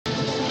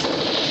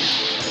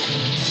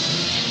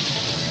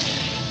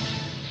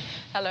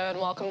Hello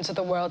and welcome to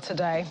The World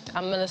Today.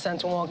 I'm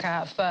Millicent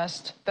Walker.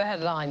 First, the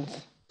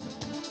headlines.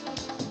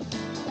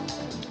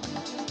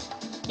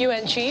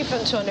 UN Chief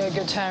Antonio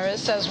Guterres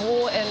says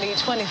war in the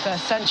 21st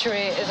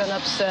century is an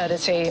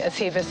absurdity as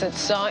he visits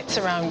sites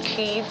around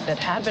Kyiv that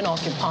had been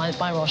occupied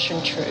by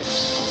Russian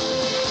troops.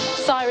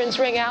 Sirens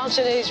ring out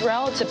in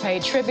Israel to pay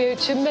tribute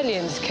to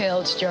millions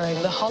killed during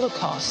the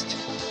Holocaust.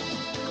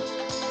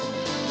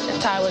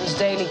 Taiwan's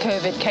daily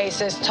COVID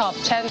cases top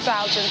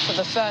 10,000 for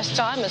the first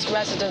time as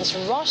residents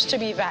rush to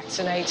be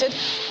vaccinated,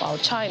 while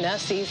China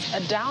sees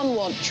a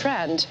downward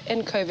trend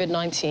in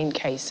COVID-19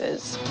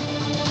 cases.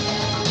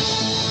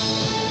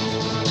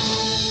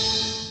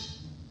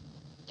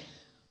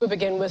 We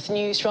begin with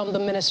news from the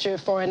Ministry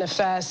of Foreign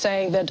Affairs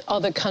saying that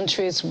other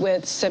countries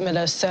with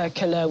similar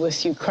circular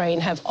with Ukraine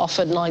have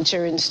offered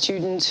Nigerian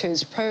students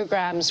whose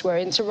programs were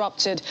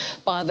interrupted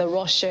by the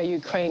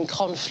Russia-Ukraine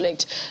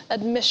conflict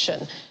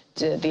admission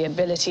to the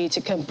ability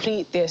to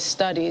complete their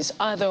studies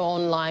either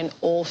online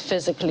or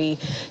physically.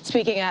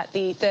 Speaking at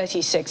the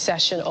 36th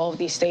session of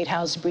the State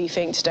House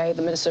briefing today,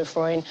 the Minister of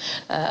Foreign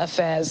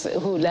Affairs,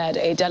 who led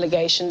a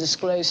delegation,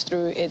 disclosed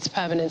through its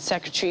permanent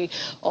secretary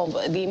of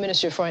the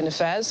Ministry of Foreign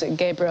Affairs,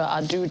 Gabriel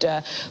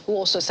Aduda, who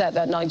also said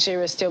that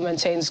Nigeria still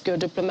maintains good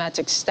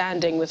diplomatic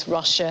standing with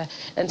Russia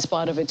in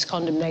spite of its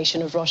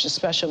condemnation of Russia's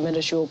special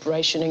military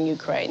operation in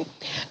Ukraine.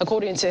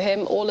 According to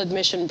him, all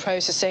admission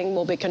processing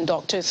will be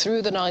conducted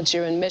through the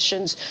Nigerian mission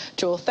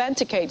to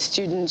authenticate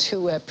students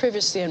who were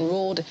previously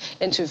enrolled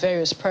into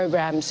various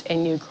programs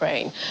in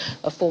Ukraine.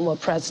 A former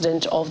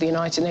president of the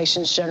United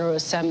Nations General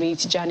Assembly,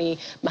 Tijani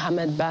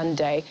Mohamed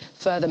Bande,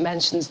 further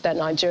mentions that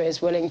Nigeria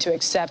is willing to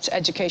accept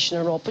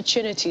educational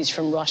opportunities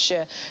from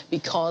Russia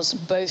because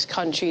both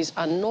countries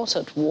are not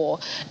at war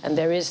and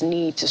there is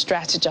need to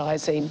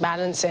strategize a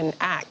balancing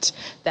act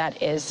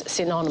that is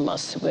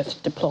synonymous with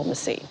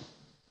diplomacy.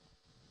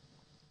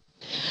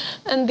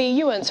 And the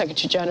UN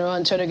Secretary-General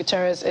Antonio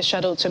Guterres is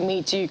scheduled to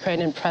meet the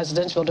Ukrainian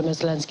President Volodymyr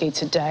Zelensky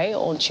today.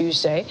 On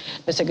Tuesday,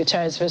 Mr.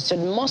 Guterres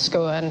visited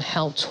Moscow and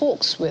held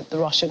talks with the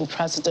Russian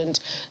President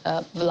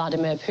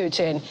Vladimir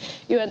Putin.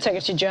 UN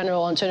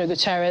Secretary-General Antonio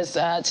Guterres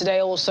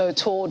today also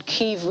toured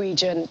Kyiv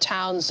region,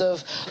 towns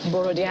of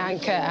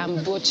Borodyanka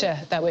and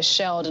Bucha that were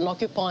shelled and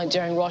occupied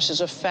during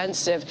Russia's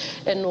offensive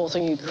in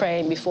northern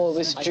Ukraine before it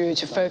withdrew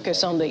to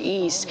focus on the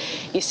east.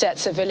 He said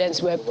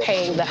civilians were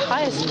paying the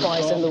highest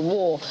price in the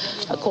war.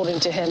 According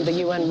to him, the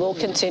UN will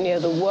continue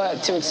the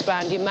work to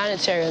expand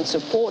humanitarian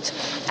support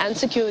and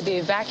secure the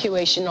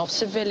evacuation of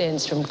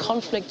civilians from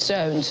conflict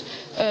zones,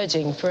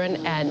 urging for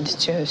an end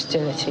to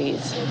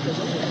hostilities.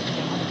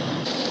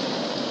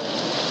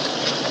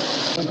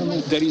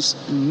 There is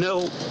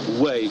no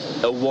way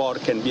a war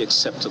can be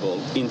acceptable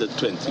in the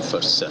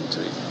 21st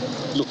century.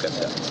 Look at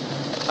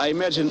that. I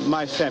imagine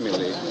my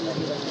family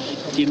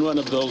in one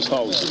of those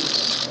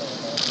houses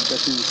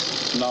that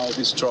is now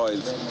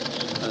destroyed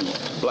and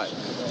black.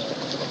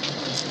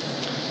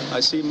 I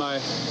see my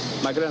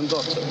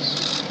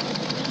granddaughters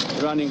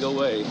running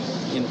away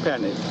in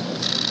panic.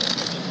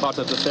 Part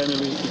of the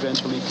family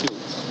eventually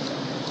killed.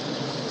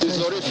 This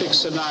horrific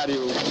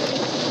scenario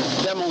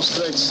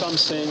demonstrates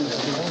something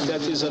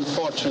that is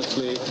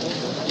unfortunately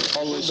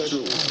always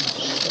true.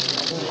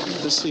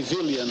 The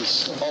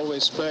civilians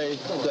always pay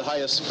the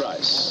highest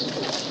price.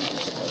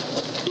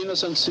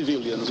 Innocent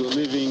civilians were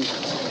living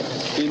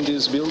in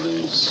these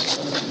buildings.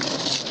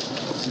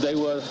 They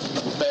were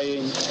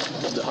paying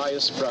the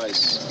highest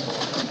price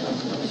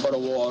for a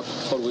war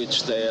for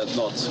which they had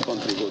not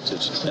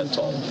contributed at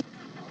all.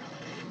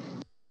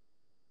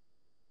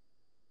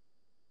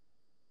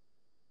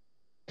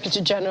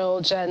 Secretary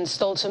General Jens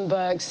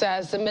Stoltenberg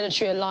says the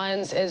military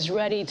alliance is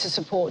ready to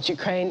support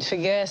Ukraine for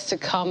years to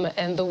come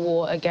in the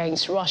war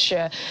against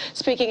Russia.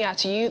 Speaking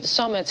at a youth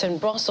summit in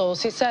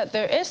Brussels, he said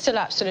there is still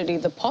absolutely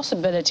the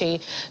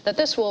possibility that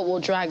this war will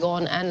drag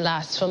on and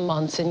last for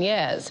months and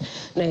years.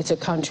 NATO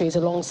countries,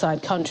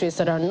 alongside countries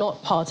that are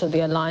not part of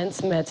the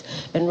alliance, met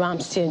in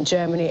Ramstein,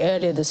 Germany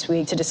earlier this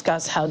week to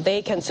discuss how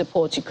they can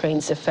support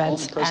Ukraine's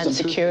defense and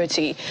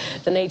security.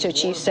 The NATO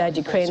chief said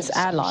Ukraine's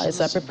allies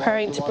are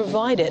preparing to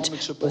provide it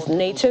with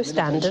NATO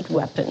standard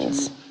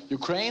weapons.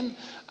 Ukraine,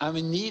 and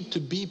we need to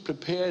be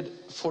prepared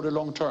for the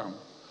long term.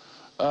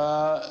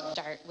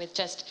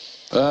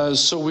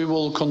 So we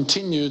will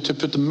continue to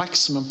put the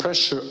maximum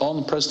pressure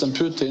on President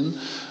Putin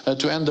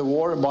to end the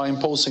war by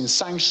imposing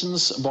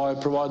sanctions, by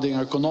providing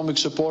economic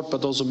support,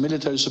 but also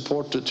military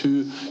support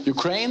to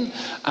Ukraine.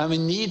 And we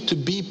need to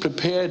be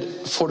prepared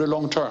for the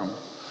long term.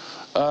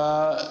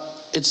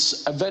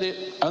 It's a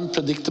very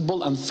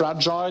unpredictable and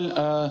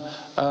fragile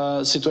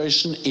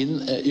situation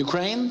in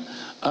Ukraine,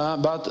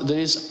 but there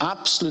is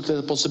absolutely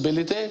the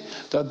possibility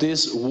that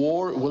this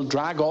war will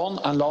drag on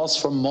and last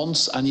for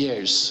months and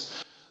years.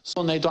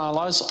 So NATO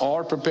allies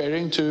are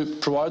preparing to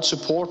provide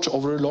support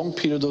over a long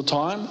period of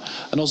time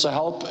and also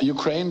help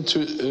Ukraine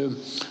to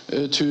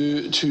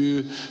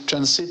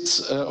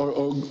transit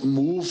or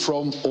move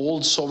from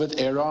old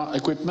Soviet-era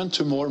equipment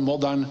to more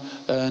modern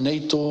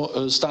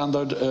NATO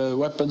standard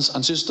weapons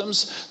and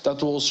systems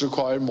that will also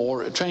require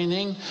more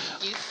training.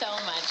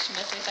 much,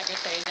 Mr.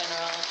 Secretary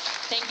General.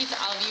 Thank you to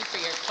all of you for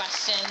your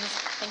questions.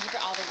 Thank you for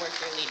all the work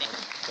you're leading.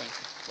 Thank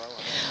you.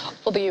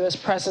 Well, the U.S.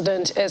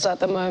 president is at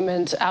the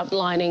moment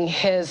outlining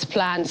his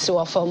plans to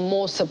offer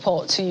more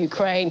support to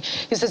Ukraine.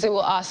 He says he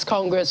will ask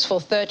Congress for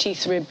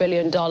 $33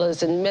 billion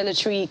in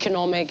military,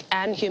 economic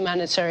and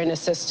humanitarian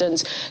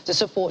assistance to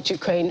support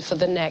Ukraine for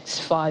the next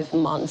 5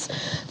 months.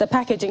 The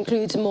package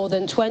includes more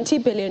than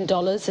 $20 billion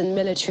in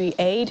military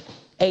aid,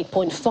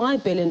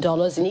 $8.5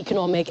 billion in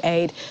economic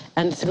aid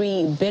and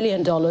 $3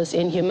 billion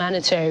in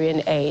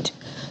humanitarian aid.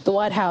 The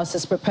White House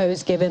has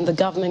proposed giving the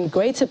government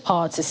greater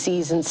power to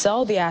seize and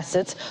sell the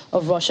assets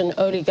of Russian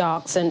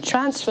oligarchs and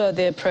transfer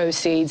their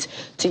proceeds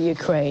to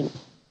Ukraine.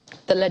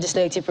 The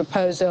legislative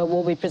proposal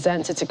will be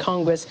presented to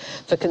Congress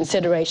for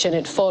consideration.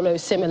 It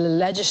follows similar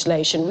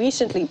legislation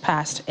recently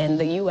passed in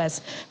the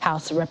U.S.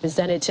 House of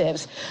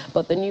Representatives.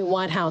 But the new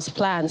White House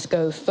plans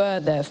go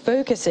further,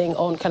 focusing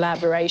on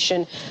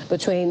collaboration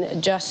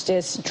between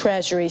Justice,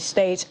 Treasury,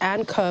 State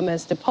and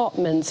Commerce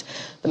departments.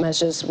 The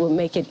measures will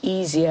make it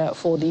easier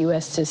for the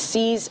U.S. to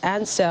seize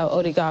and sell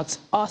oligarchs'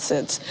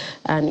 assets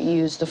and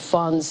use the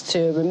funds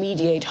to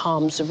remediate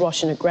harms of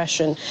Russian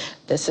aggression.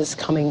 This is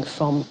coming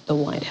from the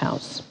White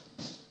House.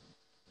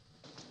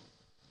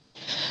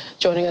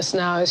 Joining us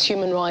now is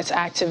human rights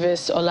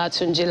activist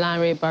Olatunji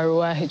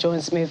Lanre-Barua, who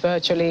joins me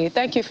virtually.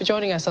 Thank you for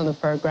joining us on the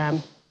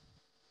program.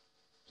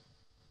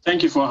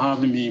 Thank you for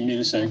having me,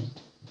 Millicent.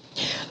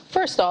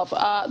 First off,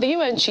 the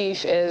UN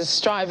chief is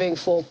striving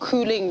for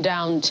cooling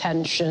down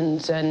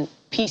tensions and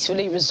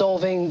peacefully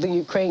resolving the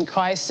Ukraine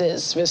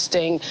crisis,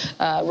 visiting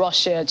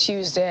Russia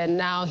Tuesday, and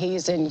now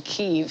he's in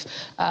Kyiv.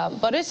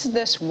 But is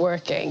this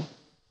working?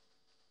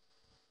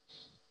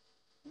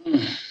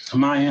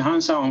 My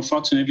answer,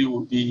 unfortunately,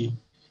 would be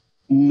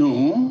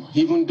no,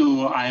 even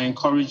though I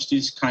encourage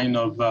this kind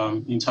of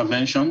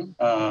intervention,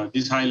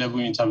 this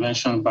high-level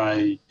intervention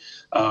by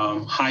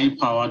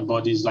high-powered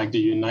bodies like the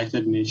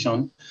United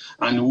Nations.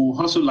 And we would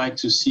also like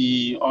to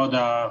see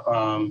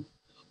other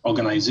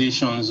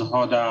organizations,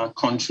 other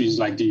countries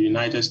like the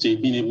United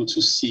States being able to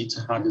sit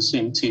at the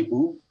same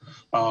table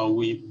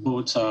with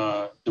both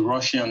the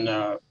Russian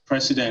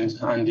president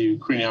and the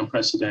Ukrainian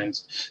president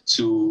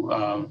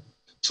to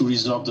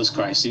resolve this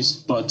crisis.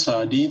 But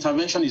the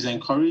intervention is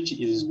encouraged, it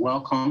is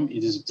welcome,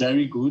 it is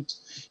very good,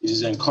 it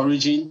is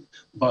encouraging.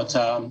 But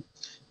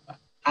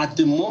at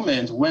the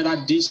moment, whether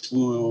this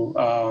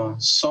will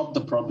solve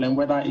the problem,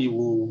 whether it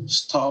will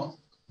stop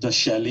the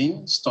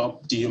shelling,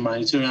 stop the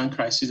humanitarian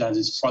crisis that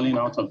is falling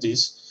out of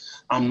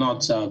this, I'm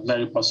not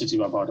very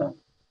positive about that.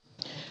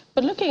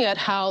 But looking at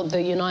how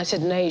the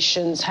United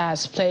Nations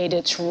has played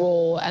its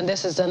role, and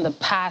this is in the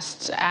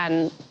past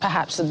and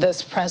perhaps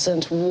this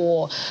present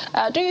war,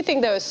 do you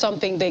think there was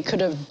something they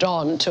could have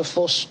done to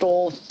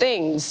forestall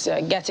things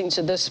getting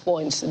to this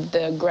point,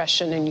 the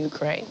aggression in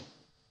Ukraine?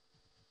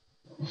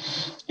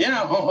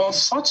 Yeah,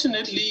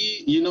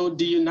 unfortunately, you know,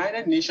 the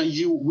United Nations,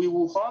 we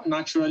will all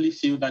naturally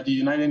feel that the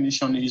United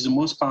Nations is the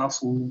most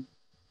powerful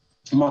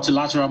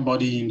multilateral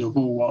body in the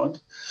whole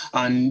world,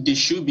 and they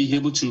should be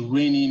able to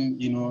rein in,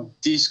 you know,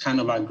 these kind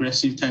of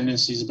aggressive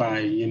tendencies by,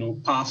 you know,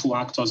 powerful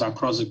actors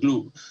across the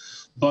globe.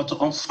 But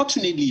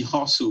unfortunately,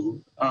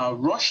 also,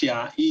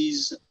 Russia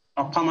is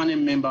a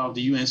permanent member of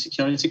the UN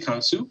Security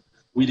Council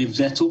with a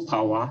veto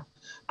power,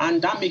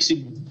 and that makes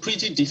it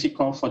pretty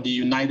difficult for the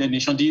United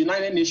Nations. The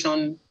United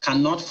Nations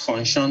cannot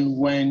function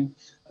when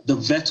the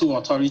veto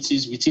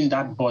authorities within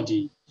that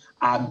body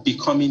are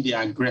becoming the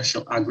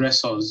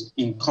aggressors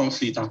in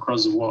conflict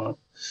across the world.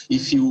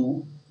 If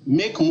you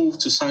make move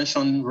to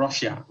sanction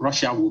Russia,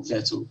 Russia will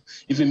veto.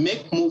 If you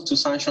make move to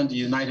sanction the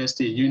United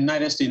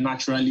States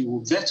naturally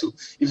will veto.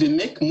 If you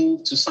make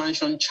move to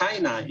sanction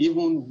China,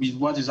 even with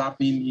what is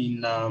happening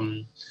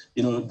in,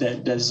 you know,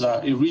 there's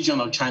a region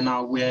of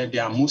China where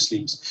there are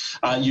Muslims,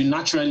 you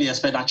naturally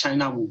expect that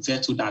China will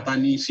veto that.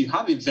 And if you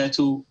have a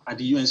veto at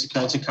the UN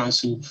Security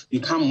Council, you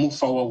can't move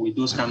forward with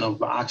those kind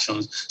of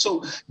actions.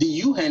 So the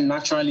UN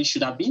naturally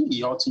should have been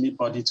the ultimate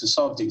body to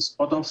solve this.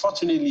 But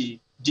unfortunately,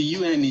 the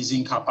UN is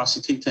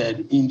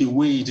incapacitated in the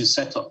way it is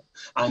set up,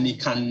 and it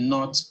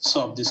cannot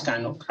solve this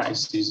kind of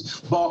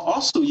crisis. But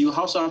also, you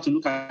also have to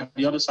look at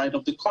the other side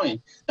of the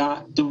coin,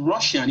 that the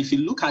Russian, if you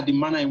look at the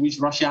manner in which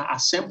Russia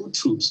assembled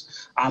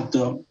troops at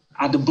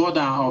the border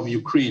of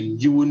Ukraine,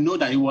 you will know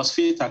that it was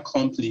fait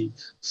accompli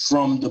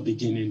from the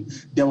beginning.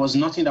 There was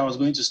nothing that was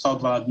going to stop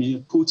Vladimir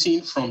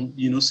Putin from,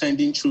 you know,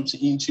 sending troops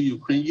into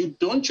Ukraine. You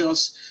don't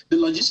just, the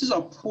logistics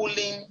of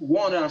pulling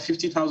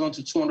 150,000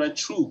 to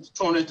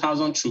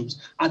 200,000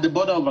 troops at the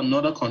border of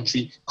another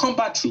country,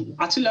 combat troops,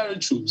 artillery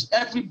troops,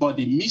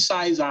 everybody,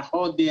 missiles are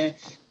all there,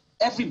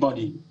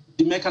 everybody,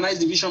 the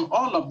mechanized division,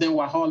 all of them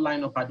were all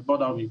lined up at the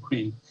border of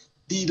Ukraine.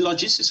 The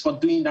logistics for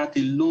doing that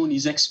alone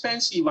is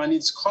expensive and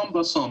it's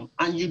cumbersome.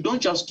 And you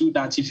don't just do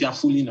that if you are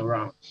fooling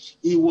around.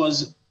 It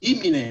was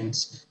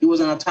imminent. It was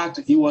an attack.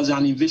 It was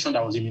an invasion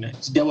that was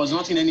imminent. There was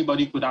nothing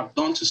anybody could have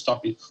done to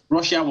stop it.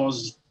 Russia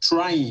was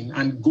trying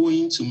and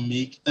going to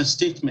make a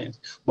statement.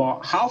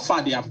 But how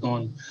far they have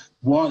gone,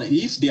 Well,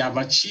 if they have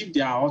achieved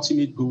their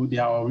ultimate goal,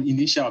 their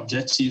initial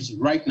objectives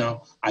right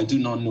now, I do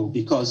not know,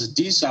 because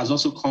this has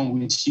also come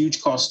with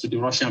huge costs to the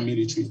Russian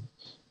military.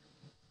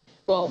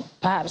 Well,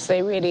 perhaps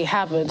they really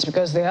haven't,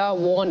 because they are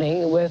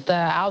warning with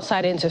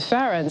outside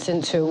interference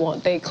into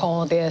what they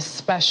call their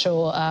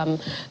special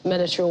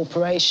military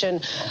operation.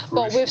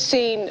 But we've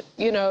seen,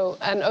 you know,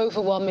 an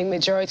overwhelming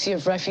majority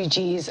of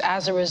refugees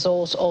as a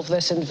result of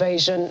this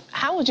invasion.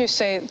 How would you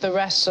say the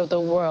rest of the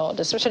world,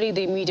 especially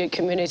the immediate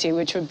community,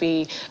 which would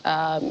be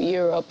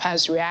Europe,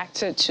 has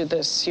reacted to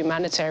this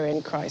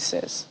humanitarian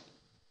crisis?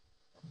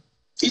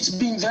 It's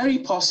been very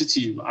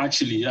positive,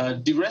 actually.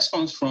 The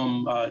response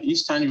from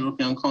Eastern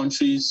European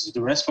countries,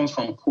 the response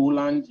from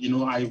Poland, you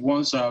know, I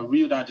once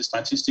read out the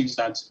statistics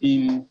that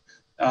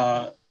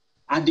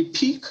at the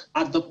peak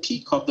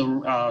of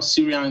the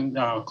Syrian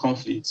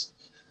conflict,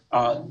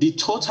 the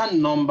total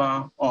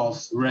number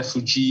of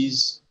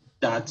refugees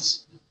that,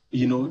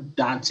 you know,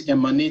 that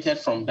emanated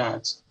from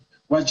that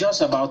was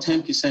just about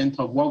 10%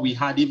 of what we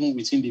had even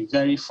within the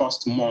very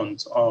first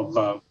month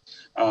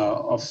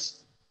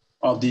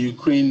of the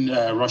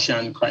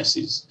Ukraine-Russian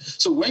crisis.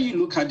 So when you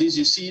look at this,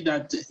 you see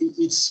that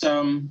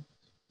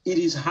it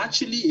is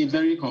actually a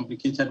very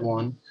complicated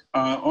one.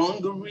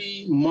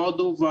 Hungary,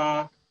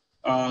 Moldova,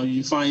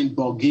 you find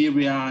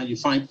Bulgaria, you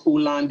find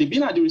Poland. They've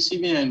been at the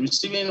receiving end,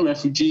 receiving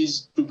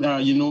refugees,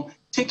 you know,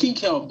 taking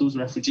care of those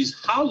refugees.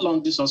 How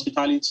long this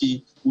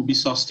hospitality will be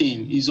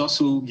sustained is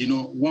also, you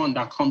know, one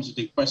that comes with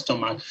a question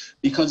mark.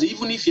 Because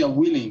even if you're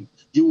willing,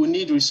 you will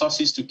need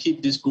resources to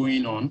keep this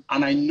going on.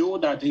 And I know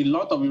that a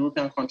lot of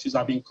European countries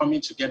have been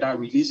coming together,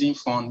 releasing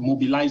funds,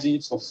 mobilizing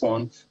for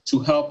funds to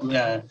help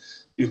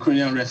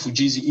Ukrainian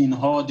refugees in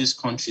all these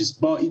countries.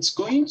 But it's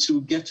going to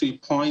get to a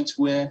point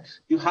where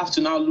you have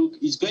to now look,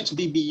 it's going to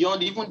be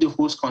beyond even the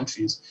host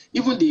countries,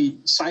 even the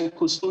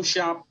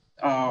psychosocial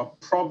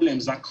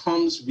problems that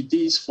comes with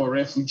this for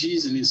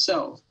refugees in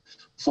itself,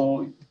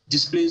 for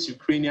displaced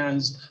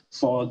Ukrainians,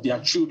 for their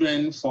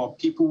children, for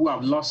people who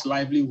have lost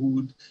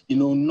livelihood, you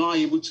know, not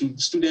able to,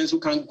 students who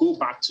can't go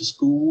back to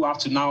school, who have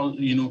to now,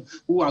 you know,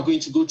 who are going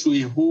to go through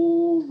a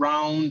whole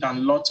round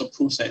and lots of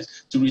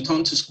process to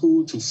return to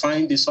school, to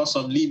find a source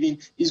of living,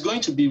 is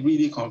going to be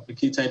really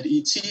complicated.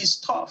 It is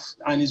tough,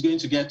 and it's going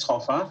to get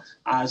tougher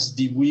as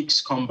the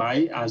weeks come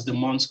by, as the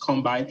months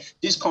come by.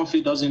 This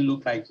conflict doesn't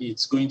look like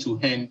it's going to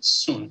end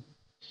soon.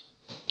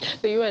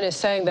 The UN is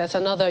saying that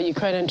another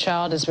Ukrainian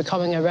child is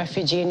becoming a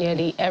refugee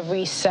nearly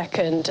every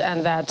second,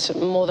 and that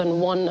more than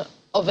one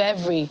of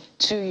every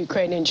 2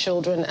 Ukrainian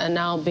children are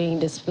now being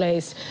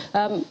displaced.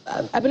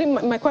 I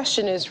believe my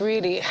question is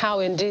really how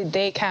indeed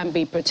they can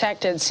be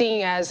protected,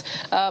 seeing as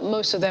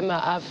most of them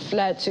have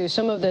fled to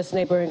some of these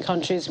neighboring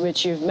countries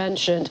which you've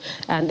mentioned,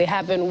 and they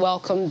have been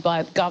welcomed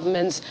by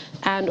governments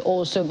and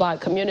also by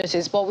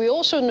communities. But we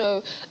also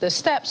know the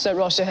steps that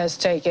Russia has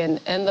taken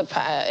in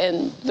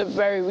the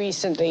very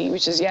recently,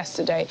 which is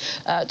yesterday,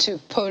 to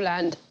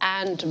Poland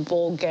and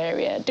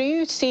Bulgaria. Do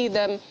you see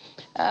them,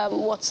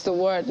 what's the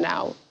word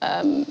now,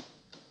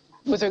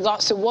 with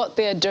regards to what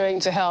they're doing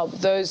to help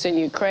those in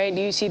Ukraine?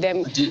 Do you see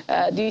them,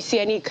 do you see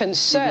any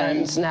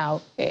concerns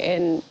now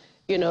in,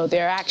 you know,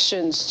 their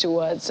actions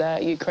towards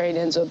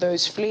Ukrainians or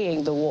those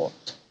fleeing the war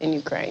in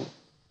Ukraine?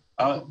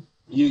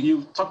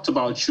 You've talked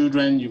about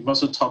children. You've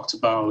also talked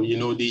about, you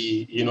know,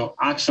 the, you know,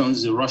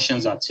 actions the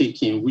Russians are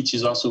taking, which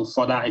is also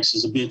further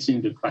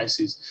exacerbating the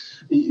crisis.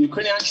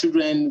 Ukrainian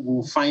children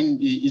will find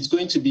it's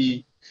going to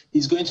be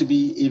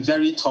a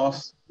very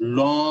tough,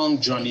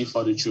 long journey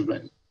for the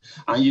children.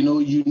 And, you know,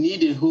 you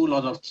need a whole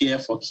lot of care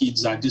for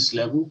kids at this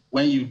level.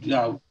 When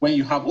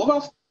you have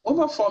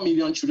over 4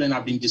 million children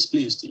have been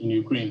displaced in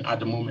Ukraine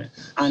at the moment.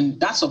 And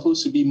that's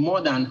supposed to be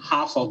more than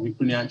half of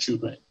Ukrainian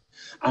children.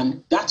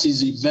 And that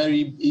is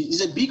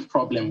a big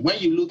problem. When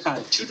you look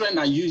at children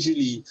are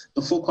usually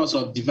the focus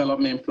of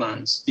development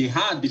plans. They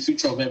are the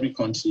future of every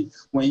country.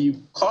 When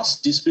you cause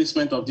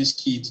displacement of these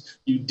kids,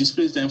 you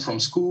displace them from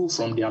school,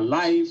 from their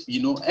life,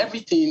 you know,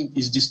 everything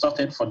is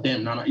distorted for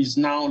them and is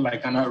now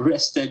like an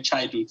arrested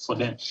childhood for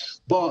them.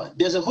 But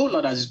there's a whole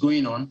lot that is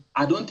going on.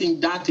 I don't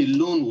think that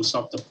alone will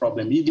solve the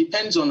problem. It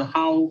depends on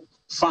how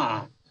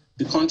far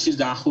the countries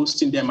that are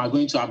hosting them are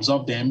going to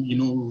absorb them, you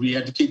know,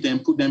 re-educate them,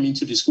 put them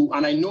into the school.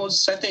 And I know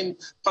certain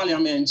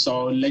parliaments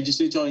or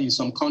legislators in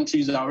some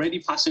countries are already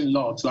passing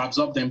law to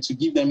absorb them, to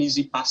give them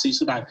easy passage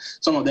so that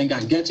some of them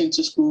can get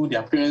into school,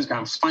 their parents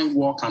can find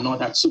work and all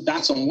that. So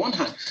that's on one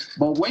hand.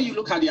 But when you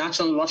look at the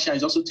action Russia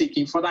is also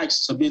taking, further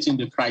exacerbating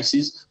the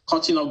crisis,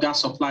 cutting off gas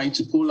supply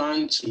to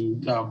Poland, to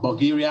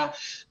Bulgaria,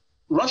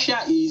 Russia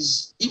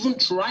is even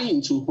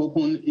trying to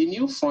open a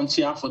new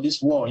frontier for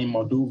this war in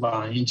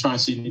Moldova, in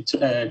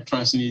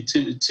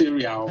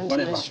Transnistria, or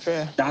whatever,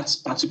 that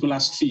particular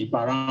strip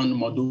around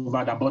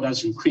Moldova that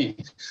borders Ukraine.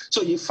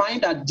 So you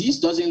find that this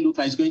doesn't look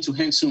like it's going to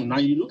end soon. Now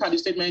you look at the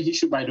statement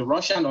issued by the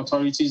Russian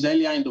authorities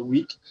earlier in the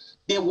week,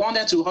 they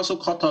wanted to also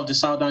cut off the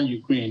southern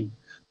Ukraine.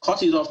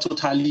 cut it off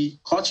totally,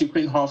 cut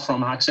Ukraine off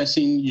from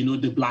accessing,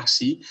 the Black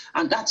Sea.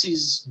 And that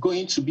is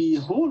going to be a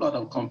whole lot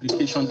of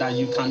complication that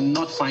you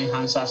cannot find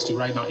answers to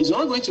right now. It's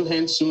not going to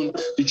end soon.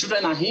 The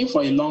children are in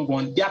for a long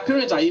one. Their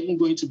parents are even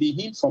going to be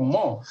in for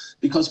more,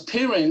 because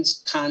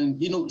parents can,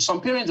 some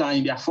parents are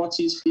in their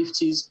 40s,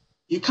 50s.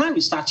 You can't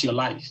restart your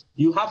life.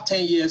 You have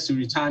 10 years to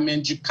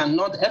retirement. You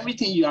cannot,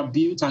 everything you have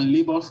built and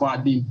labored for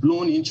had been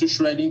blown into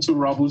shreds, into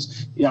rubble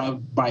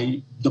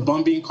by the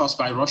bombing caused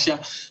by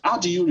Russia. How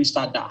do you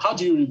restart that? How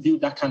do you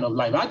rebuild that kind of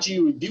life? How do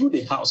you rebuild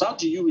a house? How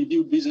do you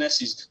rebuild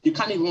businesses? You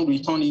can't even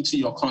return into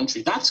your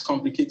country. That's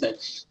complicated.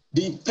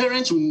 The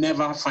parents will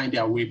never find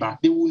their way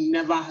back. They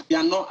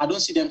are not, I don't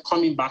see them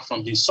coming back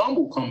from this. Some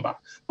will come back,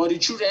 but the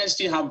children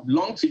still have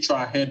long future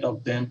ahead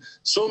of them.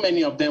 So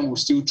many of them will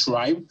still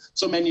thrive.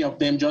 So many of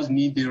them just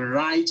need the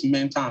right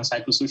mental and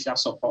psychosocial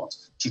support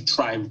to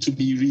thrive, to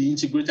be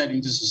reintegrated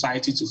into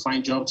society, to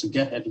find jobs, to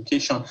get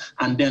education,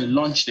 and then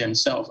launch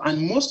themselves.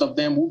 And most of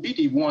them will be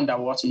the one that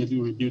will ultimately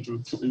rebuild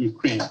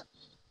Ukraine.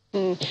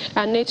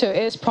 And NATO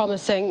is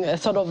promising a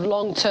sort of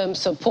long-term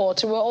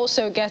support. We're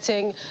also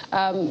getting,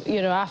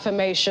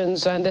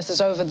 affirmations, and this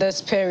is over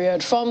this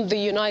period, from the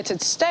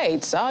United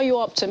States. Are you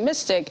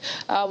optimistic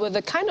with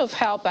the kind of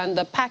help and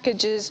the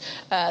packages,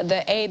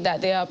 the aid that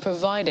they are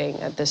providing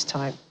at this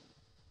time?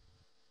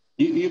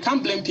 You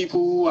can't blame people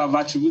who have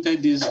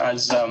attributed this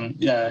as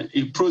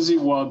a prosy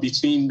war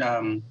between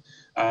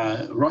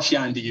Russia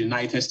and the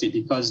United States,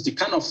 because the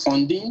kind of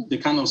funding, the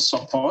kind of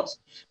support,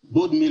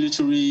 both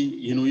military,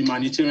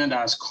 humanitarian, that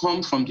has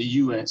come from the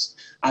U.S.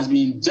 has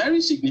been very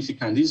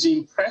significant. It's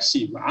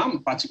impressive.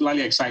 I'm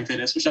particularly excited,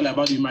 especially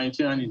about the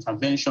humanitarian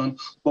intervention.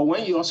 But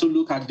when you also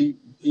look at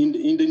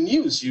in the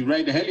news you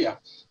read earlier,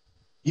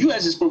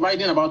 U.S. is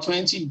providing about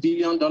 $20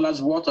 billion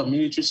worth of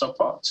military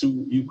support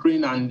to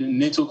Ukraine and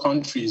NATO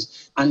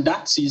countries. And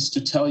that is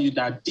to tell you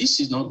that this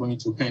is not going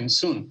to end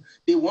soon.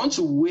 They want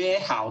to wear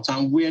out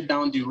and wear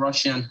down the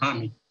Russian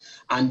army.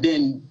 And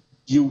then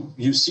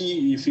you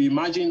see, if you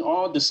imagine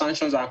all the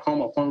sanctions that come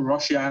upon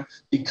Russia,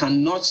 they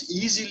cannot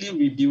easily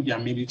rebuild their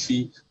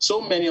military. So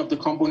many of the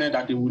components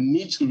that they will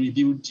need to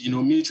rebuild,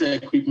 military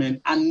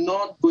equipment, are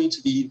not going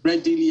to be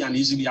readily and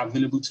easily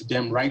available to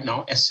them right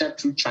now,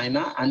 except through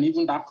China. And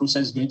even that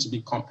process is going to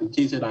be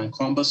complicated and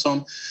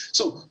cumbersome.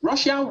 So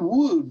Russia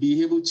will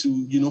be able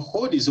to,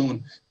 hold its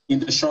own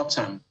in the short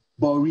term.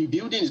 But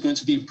rebuilding is going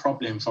to be a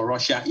problem for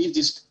Russia if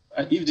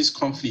this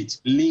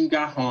conflict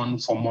linger on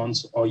for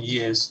months or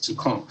years to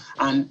come.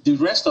 And the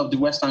rest of the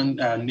Western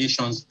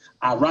nations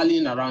are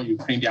rallying around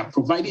Ukraine. They are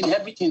providing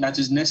everything that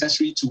is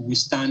necessary to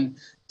withstand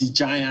the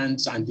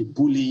giants and the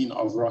bullying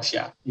of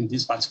Russia in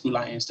this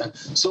particular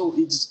instance. So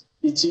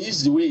it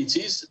is the way it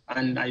is,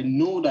 and I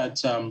know that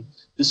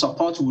the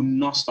support will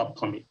not stop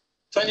coming.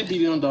 $20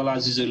 billion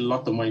is a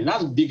lot of money.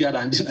 That's bigger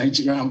than the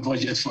Nigerian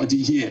budget for the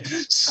year.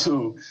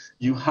 So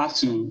you have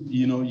to,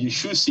 you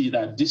should see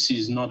that this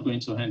is not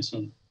going to end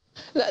soon.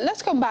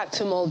 Let's come back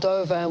to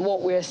Moldova and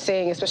what we're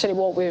seeing, especially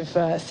what we've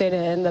seen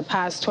in the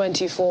past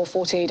 24,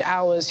 48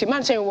 hours.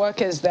 Humanitarian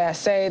workers there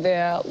say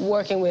they're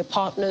working with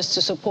partners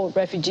to support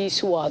refugees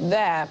who are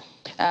there.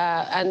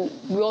 And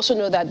we also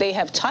know that they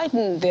have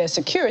tightened their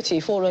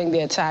security following the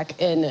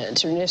attack in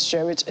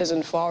Transnistria, which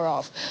isn't far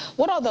off.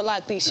 What are the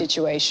likely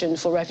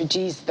situations for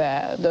refugees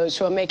there, those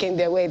who are making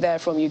their way there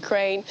from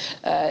Ukraine?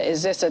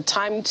 Is this a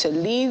time to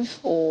leave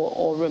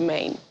or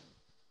remain?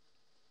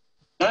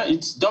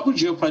 It's double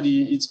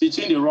jeopardy. It's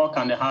between the rock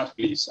and the hard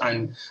place.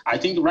 And I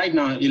think right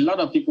now, a lot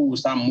of people will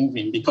start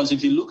moving, because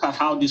if you look at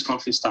how this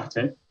conflict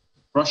started,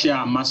 Russia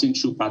are massing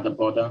troops at the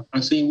border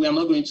and saying, we are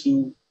not going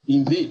to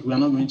invade. We are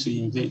not going to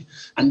invade.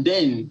 And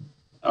then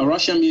a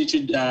Russian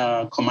military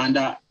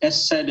commander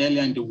said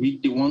earlier in the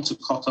week they want to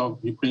cut off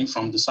Ukraine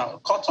from the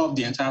south, cut off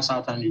the entire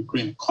southern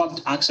Ukraine,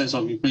 cut access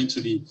of Ukraine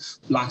to the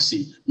Black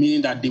Sea,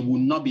 meaning that they will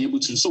not be able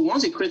to. So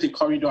once they create a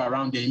corridor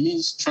around there, it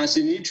means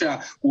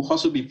Transnistria will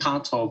also be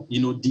part of,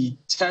 the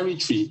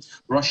territory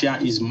Russia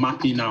is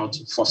mapping out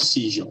for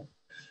seizure.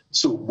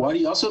 So what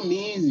it also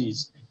means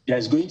is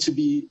there's going to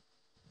be,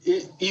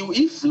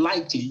 if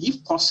likely,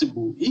 if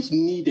possible, if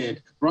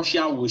needed,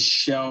 Russia will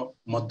shell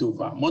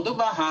Moldova.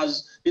 Moldova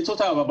has a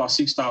total of about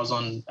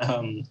 6,000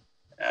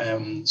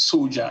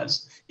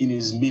 soldiers in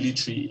its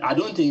military. I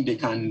don't think they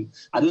can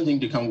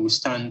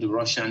withstand the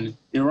Russian.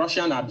 A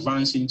Russian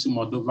advance into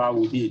Moldova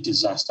will be a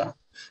disaster.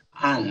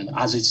 And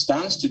as it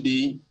stands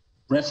today,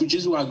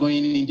 refugees who are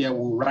going in there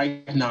will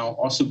right now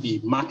also be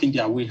mapping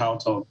their way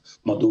out of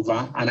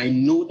Moldova. And I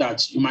know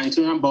that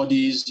humanitarian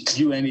bodies,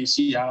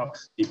 UNHCR,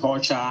 the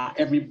OCHA,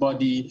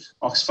 everybody,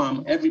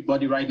 Oxfam,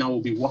 everybody right now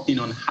will be working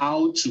on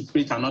how to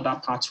create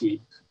another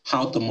pathway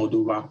out of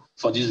Moldova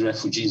for these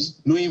refugees,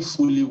 knowing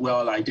fully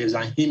well like there's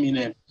an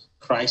imminent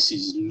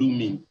crisis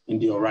looming in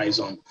the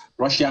horizon.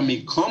 Russia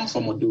may come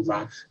for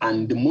Moldova,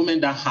 and the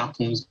moment that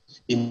happens,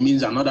 it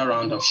means another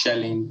round of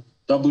shelling,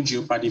 double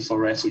jeopardy for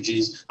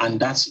refugees, and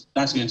that's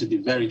going to be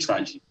very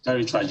tragic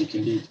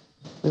indeed.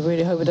 We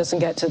really hope it doesn't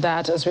get to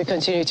that as we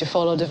continue to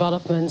follow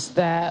developments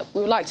there.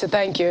 We would like to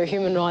thank you,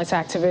 human rights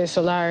activist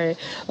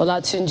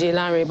Olatunji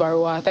Larry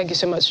Barua. Thank you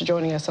so much for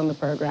joining us on the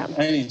program.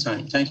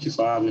 Anytime. Thank you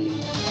for having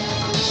me.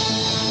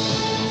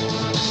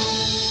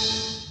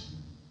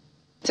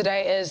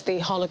 Today is the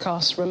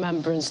Holocaust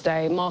Remembrance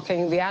Day,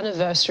 marking the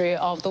anniversary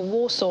of the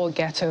Warsaw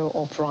Ghetto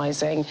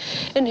Uprising.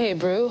 In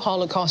Hebrew,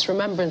 Holocaust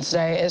Remembrance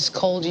Day is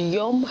called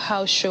Yom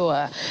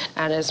HaShoah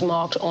and is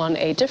marked on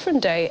a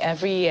different day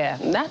every year.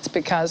 And that's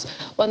because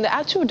when the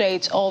actual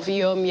date of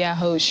Yom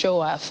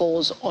HaShoah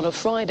falls on a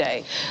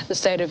Friday, the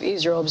State of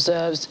Israel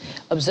observes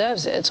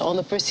it on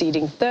the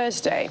preceding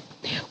Thursday.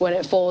 When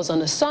it falls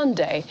on a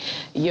Sunday,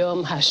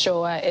 Yom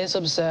HaShoah is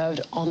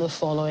observed on the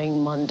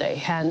following Monday.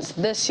 Hence,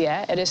 this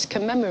year it is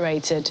commemorated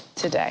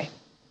today.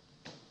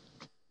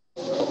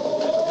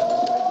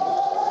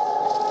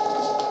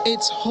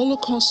 It's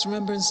Holocaust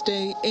Remembrance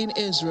Day in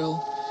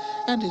Israel,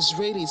 and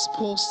Israelis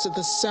pause to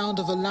the sound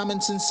of a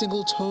lamenting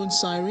single-tone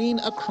siren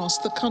across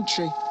the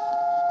country.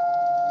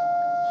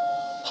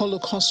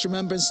 Holocaust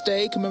Remembrance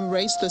Day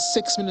commemorates the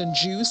 6 million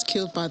Jews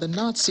killed by the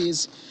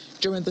Nazis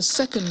during the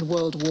Second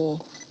World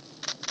War.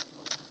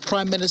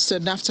 Prime Minister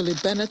Naftali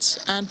Bennett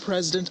and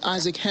President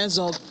Isaac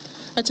Herzog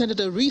attended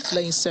a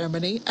wreath-laying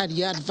ceremony at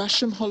Yad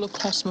Vashem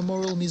Holocaust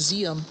Memorial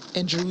Museum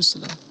in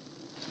Jerusalem.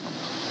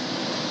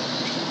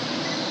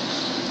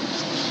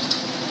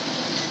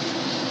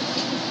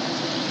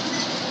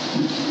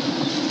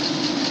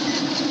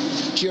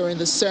 During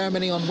the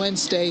ceremony on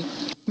Wednesday,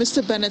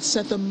 Mr. Bennett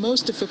said the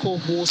most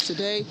difficult wars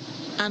today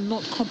are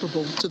not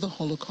comparable to the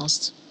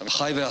Holocaust.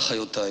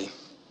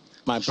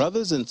 My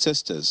brothers and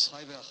sisters,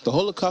 the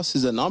Holocaust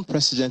is an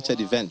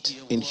unprecedented event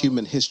in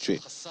human history.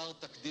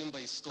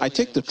 I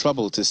take the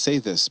trouble to say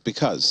this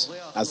because,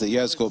 as the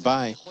years go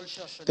by,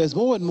 there's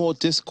more and more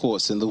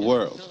discourse in the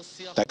world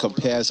that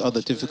compares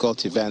other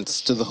difficult events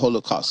to the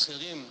Holocaust.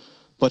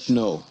 But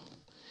no,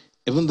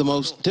 even the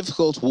most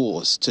difficult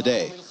wars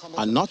today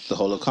are not the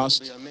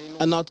Holocaust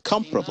and not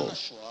comparable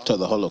to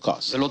the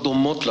Holocaust. By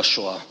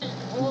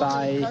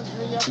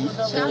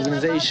the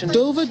organization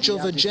Dova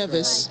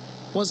Jovajevis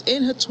was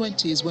in her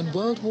 20s when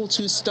World War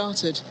II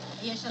started,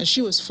 and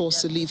she was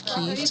forced to leave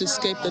Kyiv to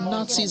escape the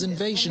Nazis'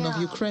 invasion of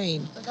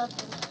Ukraine.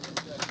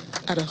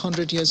 At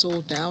 100 years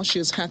old now, she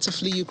has had to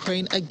flee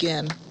Ukraine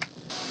again,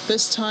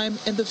 this time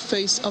in the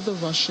face of the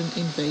Russian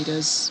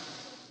invaders.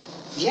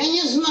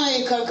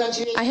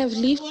 I have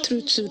lived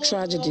through 2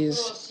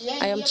 tragedies.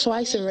 I am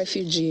twice a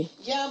refugee.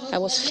 I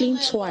was fleeing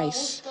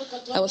twice.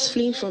 I was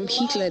fleeing from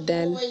Hitler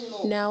then.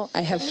 Now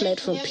I have fled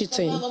from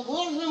Putin.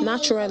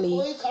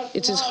 Naturally,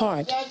 it is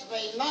hard.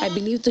 I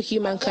believe the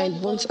humankind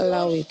won't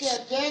allow it.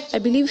 I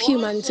believe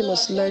humanity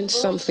must learn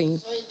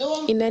something.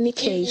 In any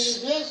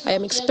case, I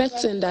am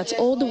expecting that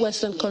all the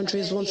Western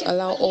countries won't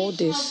allow all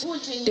this.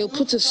 They'll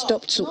put a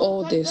stop to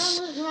all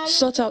this.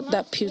 Sort out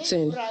that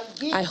Putin.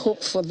 I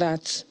hope for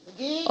that.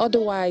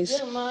 Otherwise,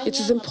 it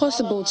is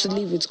impossible to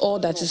live with all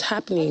that is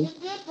happening.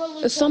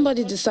 If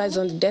somebody decides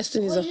on the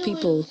destinies of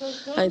people,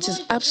 and it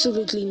is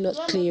absolutely not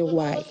clear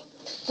why.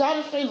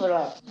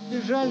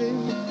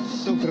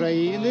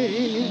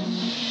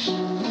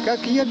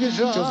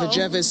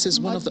 Jovajevis is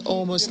one of the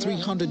almost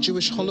 300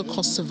 Jewish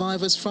Holocaust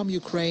survivors from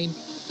Ukraine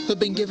who've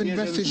been given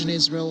refuge in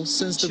Israel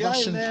since the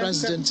Russian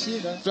President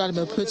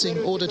Vladimir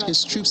Putin ordered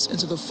his troops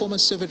into the former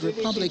Soviet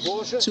Republic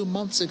 2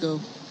 months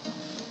ago.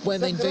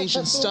 When the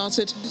invasion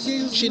started,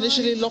 she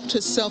initially locked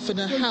herself in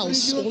her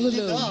house all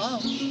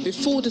alone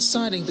before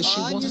deciding that she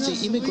wanted to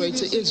immigrate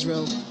to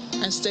Israel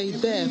and stay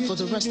there for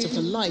the rest of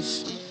her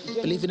life,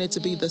 believing it to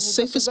be the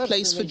safest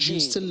place for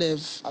Jews to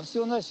live.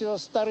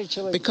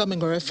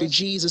 Becoming a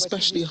refugee is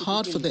especially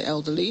hard for the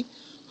elderly,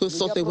 who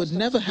thought they would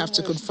never have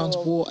to confront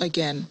war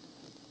again.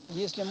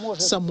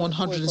 Some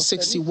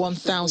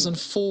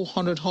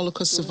 161,400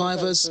 Holocaust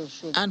survivors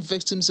and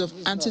victims of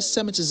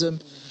anti-Semitism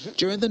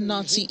during the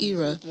Nazi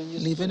era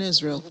live in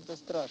Israel.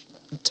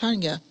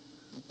 Tanya,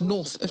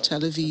 north of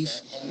Tel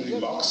Aviv.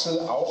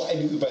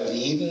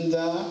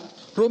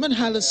 Roman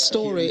Haller's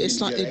story is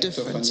slightly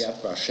different.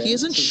 He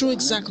isn't sure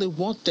exactly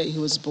what day he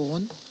was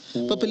born,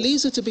 but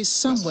believes it to be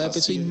somewhere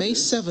between May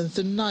 7th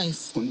and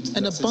 9th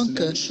in a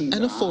bunker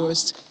in a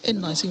forest in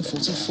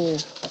 1944.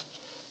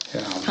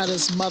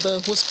 Haller's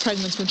mother was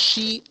pregnant when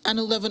she and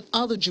 11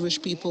 other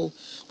Jewish people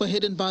were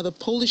hidden by the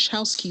Polish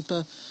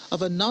housekeeper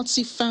of a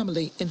Nazi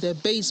family in their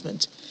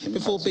basement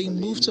before being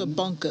moved to a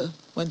bunker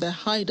when their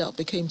hideout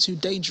became too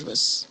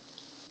dangerous.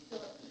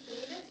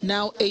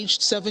 Now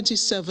aged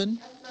 77,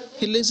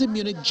 he lives in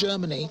Munich,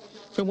 Germany,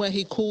 from where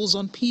he calls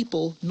on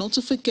people not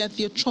to forget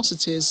the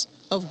atrocities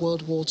of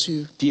World War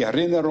II.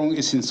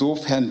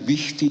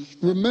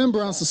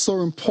 Remembrance is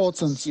so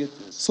important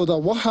so that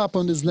what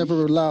happened is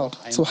never allowed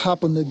to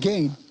happen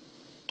again.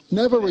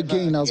 Never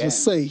again, as we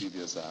say.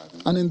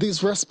 And in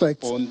this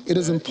respect, it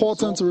is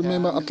important to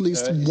remember at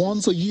least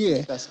once a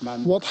year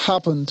what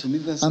happened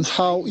and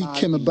how it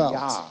came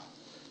about.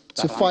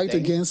 To fight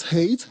against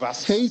hate,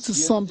 hate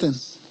is something.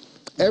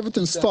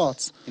 Everything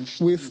starts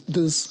with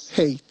this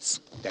hate.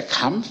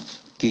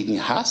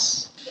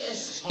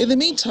 In In the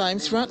meantime,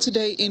 throughout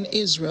today in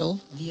Israel,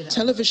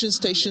 television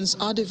stations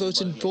are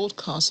devoting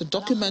broadcasts of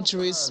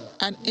documentaries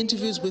and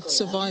interviews with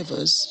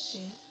survivors,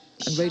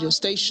 and radio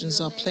stations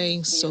are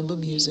playing somber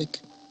music.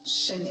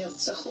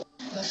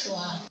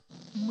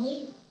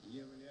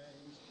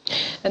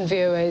 And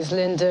VOA's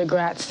Linda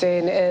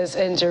Gratstein is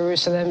in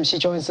Jerusalem. She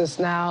joins us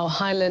now.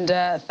 Hi,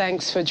 Linda.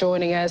 Thanks for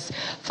joining us.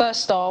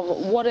 First off,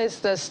 what is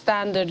the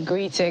standard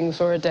greeting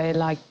for a day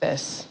like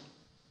this?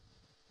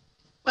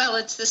 Well,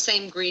 it's the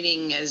same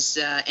greeting as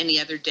any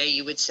other day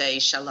you would say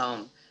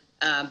shalom,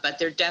 but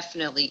there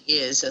definitely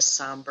is a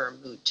somber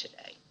mood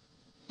today.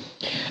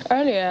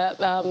 Earlier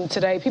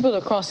today, people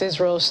across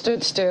Israel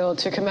stood still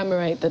to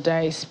commemorate the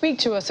day. Speak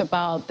to us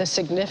about the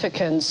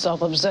significance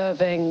of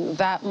observing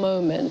that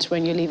moment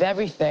when you leave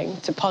everything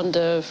to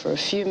ponder for a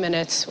few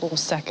minutes or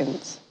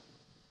seconds.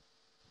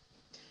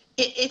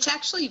 It's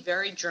actually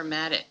very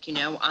dramatic. You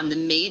know, on the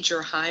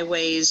major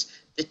highways,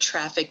 the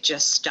traffic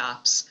just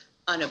stops.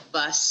 On a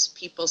bus,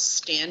 people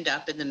stand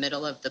up in the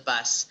middle of the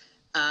bus.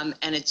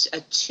 And it's a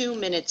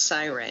 2-minute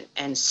siren,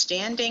 and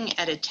standing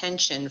at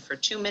attention for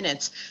 2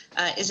 minutes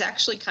is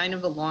actually kind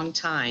of a long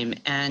time.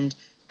 And,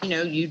 you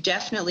know, you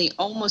definitely,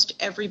 almost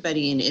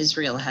everybody in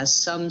Israel has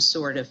some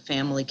sort of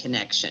family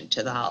connection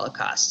to the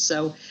Holocaust.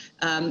 So,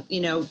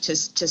 you know, to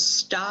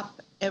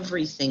stop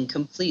everything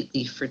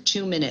completely for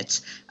 2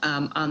 minutes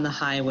on the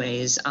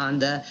highways, on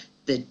the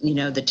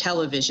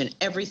television,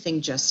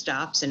 everything just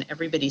stops and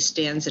everybody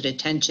stands at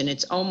attention.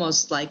 It's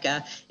almost like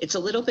it's a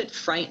little bit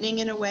frightening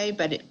in a way,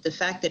 but the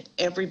fact that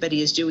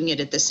everybody is doing it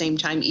at the same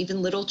time,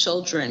 even little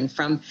children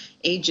from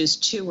ages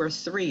 2 or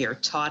 3 are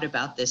taught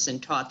about this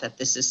and taught that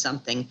this is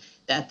something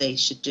that they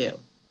should do.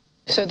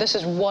 So this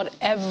is what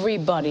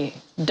everybody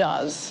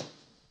does?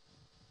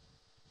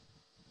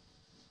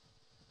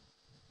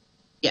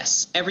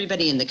 Yes,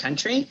 everybody in the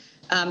country.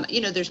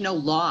 You know, there's no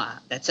law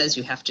that says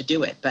you have to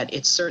do it, but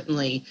it's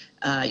certainly,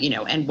 you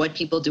know, and what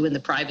people do in the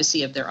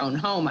privacy of their own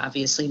home,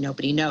 obviously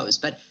nobody knows.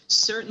 But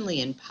certainly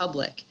in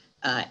public,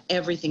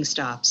 everything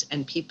stops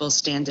and people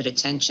stand at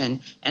attention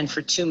and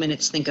for 2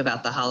 minutes think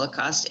about the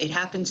Holocaust. It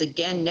happens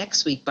again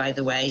next week, by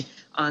the way,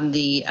 on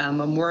the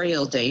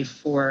Memorial Day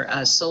for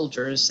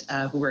soldiers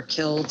who were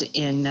killed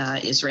in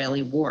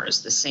Israeli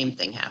wars. The same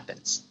thing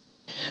happens.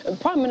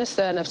 Prime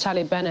Minister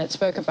Naftali Bennett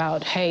spoke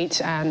about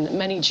hate, and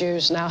many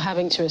Jews now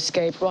having to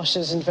escape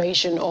Russia's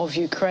invasion of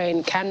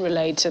Ukraine can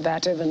relate to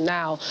that even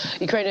now.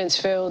 Ukrainians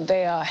feel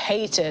they are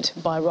hated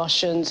by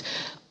Russians.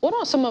 What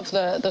are some of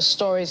the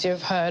stories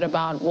you've heard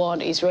about what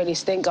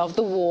Israelis think of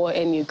the war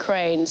in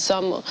Ukraine,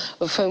 some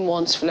of whom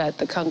once fled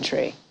the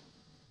country?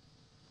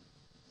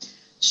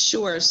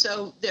 Sure.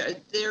 So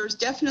there's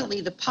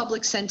definitely the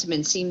public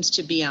sentiment seems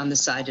to be on the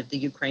side of the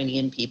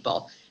Ukrainian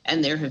people.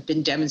 And there have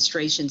been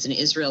demonstrations in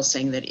Israel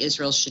saying that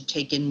Israel should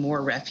take in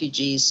more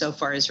refugees. So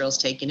far, Israel's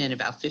taken in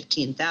about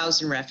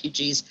 15,000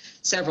 refugees,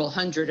 several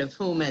hundred of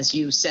whom, as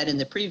you said in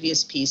the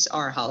previous piece,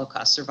 are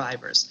Holocaust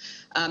survivors.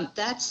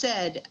 That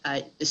said,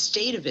 the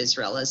state of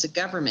Israel as a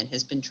government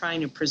has been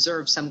trying to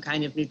preserve some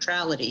kind of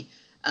neutrality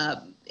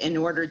in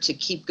order to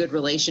keep good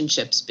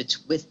relationships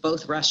with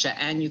both Russia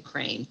and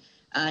Ukraine.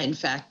 In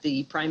fact,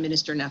 the Prime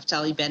Minister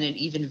Naftali Bennett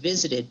even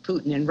visited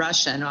Putin in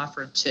Russia and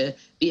offered to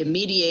be a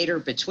mediator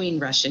between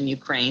Russia and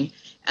Ukraine.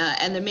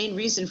 And the main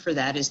reason for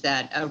that is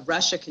that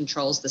Russia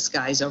controls the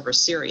skies over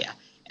Syria.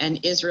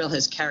 And Israel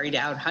has carried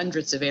out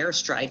hundreds of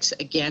airstrikes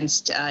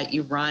against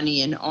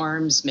Iranian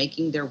arms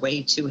making their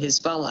way to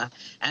Hezbollah.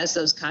 As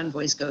those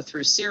convoys go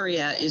through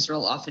Syria,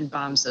 Israel often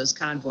bombs those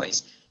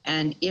convoys.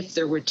 And if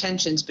there were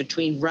tensions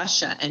between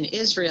Russia and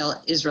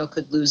Israel, Israel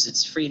could lose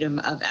its freedom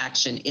of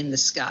action in the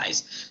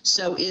skies.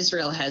 So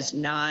Israel has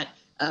not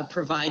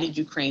provided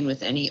Ukraine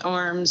with any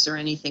arms or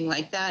anything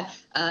like that.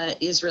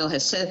 Israel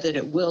has said that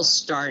it will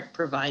start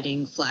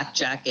providing flak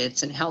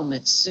jackets and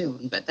helmets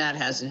soon, but that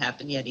hasn't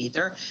happened yet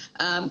either.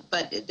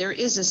 But there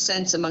is a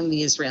sense among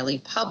the Israeli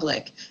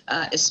public,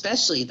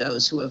 especially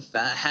those who have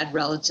had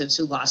relatives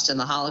who lost in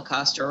the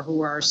Holocaust or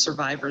who are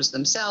survivors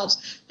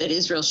themselves, that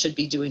Israel should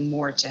be doing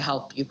more to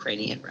help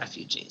Ukrainian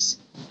refugees.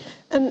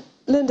 And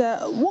Linda,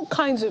 what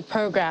kinds of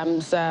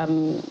programs,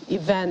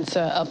 events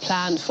are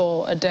planned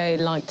for a day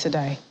like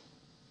today?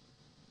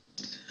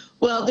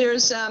 Well,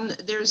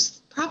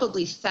 there's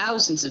probably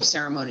thousands of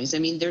ceremonies. I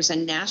mean, there's a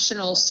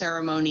national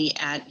ceremony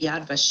at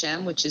Yad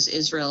Vashem, which is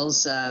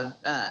Israel's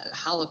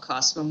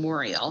Holocaust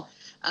memorial.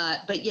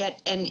 But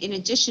yet, and in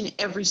addition,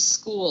 every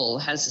school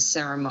has a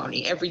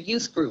ceremony. Every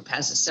youth group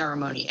has a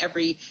ceremony.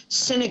 Every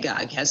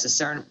synagogue has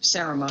a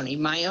ceremony.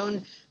 My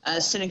own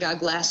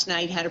synagogue last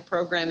night had a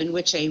program in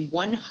which a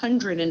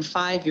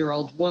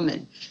 105-year-old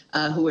woman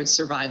who had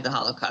survived the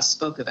Holocaust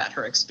spoke about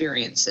her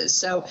experiences.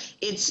 So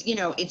it's, you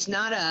know, it's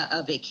not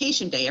a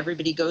vacation day.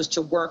 Everybody goes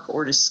to work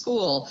or to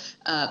school,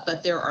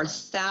 but there are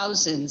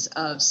thousands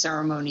of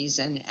ceremonies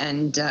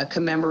and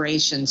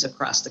commemorations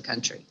across the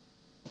country.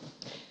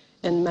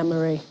 In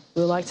memory.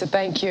 We'd like to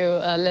thank you,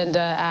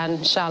 Linda,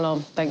 and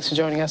Shalom. Thanks for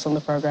joining us on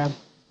the program.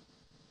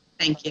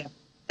 Thank you.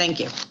 Thank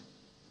you.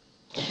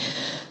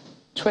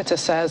 Twitter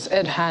says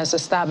it has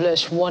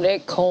established what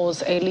it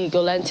calls a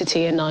legal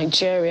entity in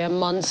Nigeria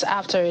months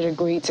after it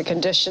agreed to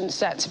conditions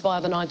set by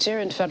the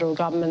Nigerian federal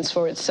government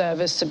for its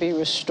service to be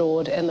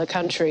restored in the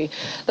country.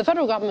 The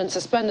federal government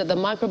suspended the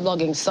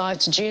microblogging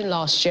site June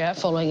last year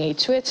following a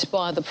tweet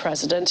by the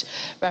president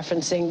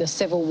referencing the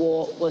civil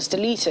war was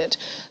deleted.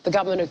 The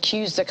government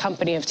accused the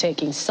company of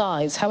taking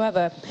sides.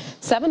 However,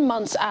 7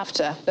 months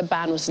after the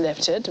ban was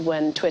lifted,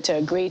 when Twitter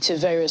agreed to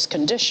various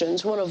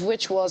conditions, one of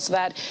which was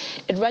that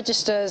it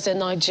registers in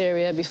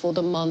Nigeria before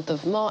the month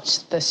of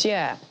March this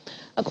year.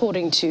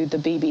 According to the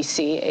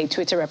BBC, a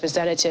Twitter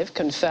representative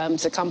confirmed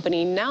the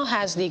company now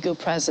has legal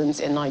presence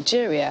in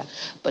Nigeria,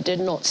 but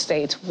did not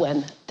state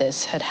when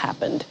this had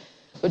happened.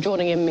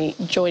 Joining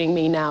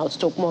me now to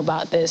talk more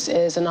about this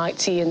is an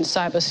IT and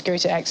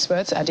cybersecurity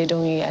expert,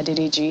 Adedonyi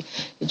Adedeji.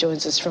 He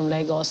joins us from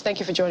Lagos. Thank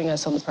you for joining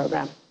us on the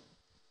program.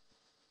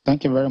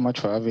 Thank you very much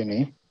for having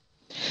me.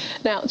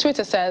 Now,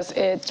 Twitter says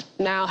it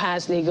now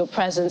has legal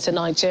presence in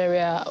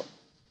Nigeria.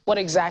 What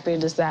exactly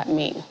does that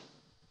mean?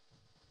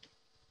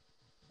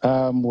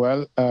 A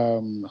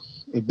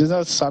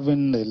business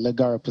having a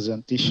legal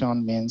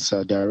representation means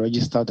they are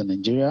registered in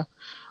Nigeria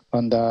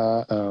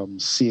under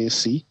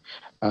CAC.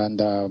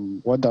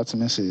 And what that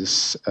means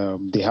is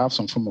they have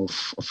some form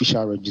of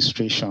official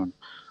registration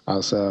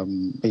as a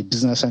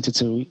business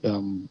entity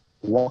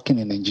working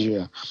in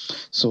Nigeria.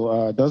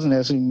 So it doesn't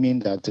necessarily mean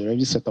that they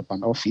already set up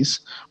an office,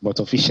 but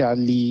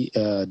officially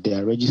they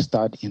are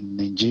registered in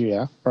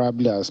Nigeria,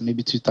 probably as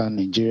maybe Twitter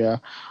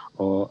Nigeria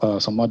or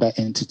some other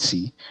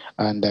entity.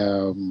 And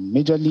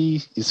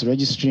majorly it's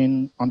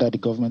registering under the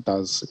government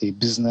as a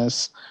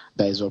business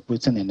that is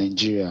operating in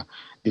Nigeria.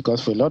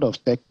 Because for a lot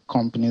of tech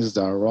companies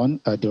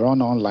that they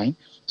run online,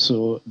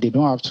 so they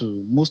don't have to,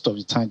 most of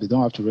the time, they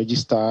don't have to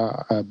register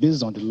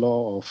based on the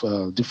law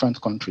of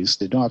different countries.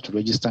 They don't have to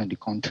register in the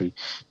country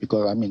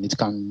because, I mean,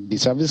 the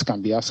service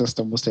can be accessed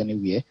almost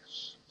anywhere.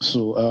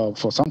 So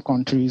for some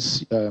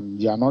countries,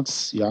 you are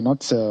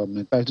not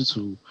entitled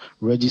to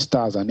register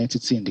as an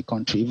entity in the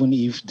country, even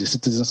if the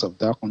citizens of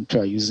that country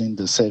are using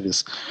the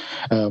service.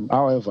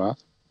 However,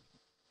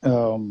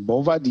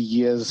 over the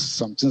years,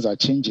 some things are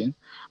changing.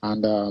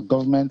 And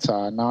governments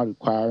are now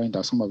requiring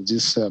that some of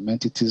these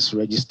entities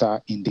register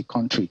in the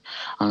country.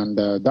 And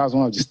that's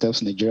one of the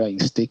steps Nigeria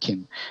is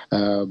taking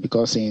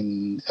because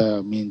in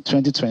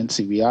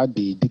 2020, we had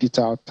the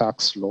digital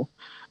tax law,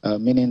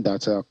 meaning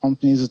that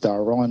companies that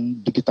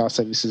run digital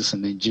services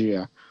in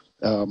Nigeria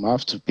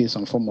have to pay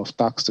some form of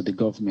tax to the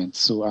government.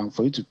 So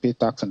for you to pay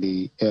tax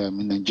in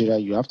Nigeria,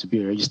 you have to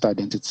be a registered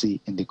entity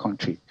in the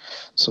country.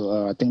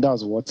 So I think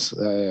that's what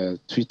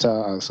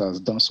Twitter has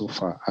done so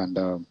far.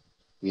 And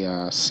we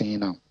are seeing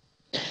now.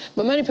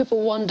 But many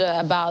people wonder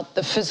about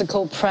the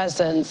physical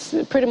presence,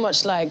 pretty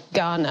much like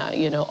Ghana,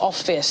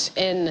 office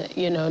in,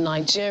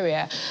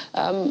 Nigeria.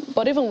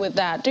 But even with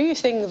that, do you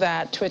think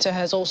that Twitter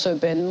has also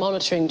been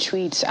monitoring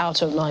tweets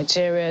out of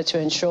Nigeria to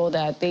ensure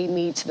that they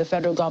meet the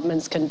federal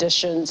government's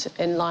conditions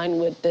in line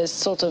with this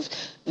sort of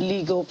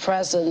legal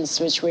presence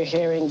which we're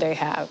hearing they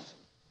have?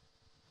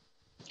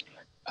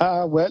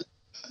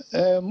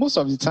 Most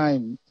of the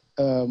time,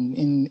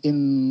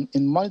 in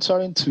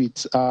monitoring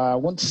tweets, I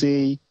won't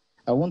say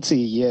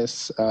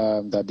yes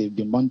that they've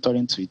been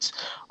monitoring tweets.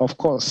 Of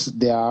course,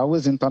 there are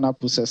always internal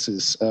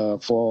processes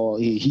for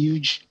a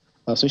huge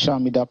social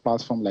media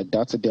platform like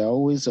that. There are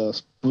always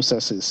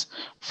processes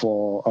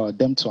for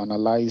them to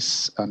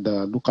analyze and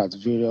look at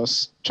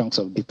various chunks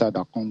of data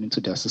that come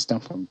into their system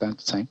from time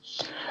to time.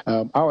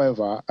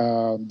 However,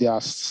 there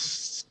are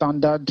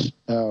standard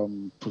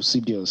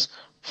procedures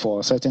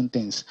for certain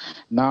things.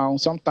 Now,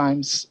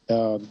 sometimes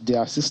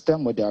their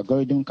system or their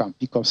algorithm can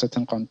pick up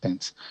certain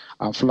content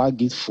and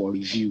flag it for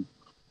review.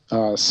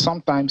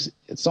 Sometimes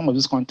some of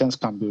these contents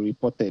can be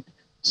reported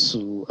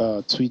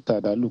to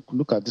Twitter that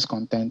look at this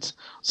content.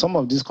 Some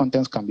of these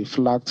contents can be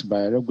flagged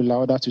by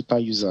regular other Twitter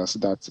users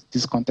that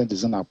this content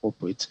is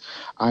inappropriate,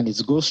 and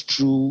it goes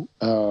through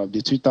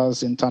the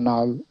Twitter's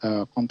internal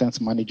content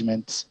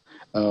management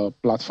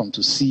platform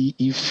to see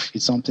if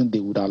it's something they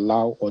would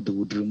allow or they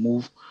would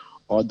remove,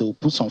 or they'll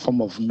put some form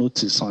of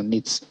notice on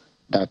it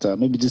that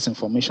maybe this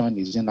information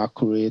is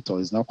inaccurate or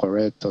is not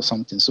correct or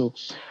something. So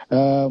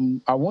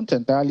I won't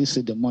entirely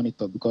say the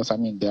monitor because,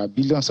 there are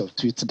billions of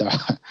tweets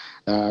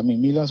that,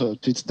 millions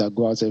of tweets that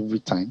go out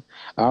every time.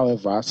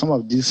 However, some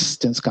of these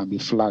things can be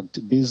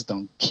flagged based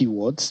on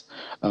keywords,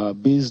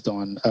 based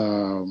on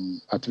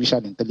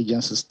artificial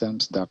intelligence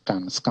systems that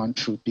can scan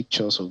through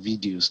pictures or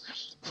videos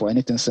for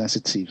anything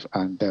sensitive.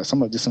 And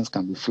some of these things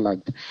can be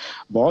flagged.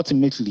 But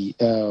ultimately,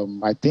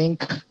 I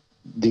think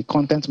the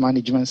content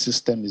management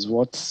system is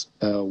what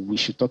we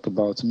should talk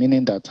about,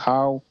 meaning that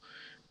how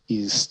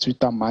is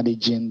Twitter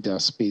managing their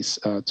space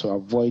to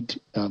avoid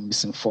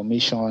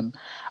misinformation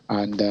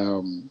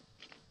and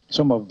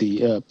some of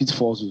the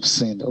pitfalls we've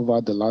seen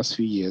over the last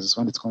few years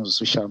when it comes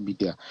to social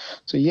media.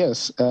 So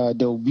yes,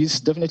 there will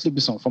definitely be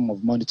some form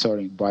of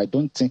monitoring, but I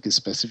don't think it's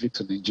specific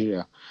to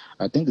Nigeria.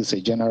 I think it's a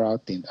general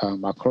thing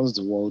across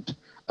the world.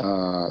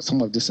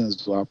 Some of these things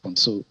do happen,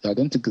 so I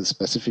don't think it's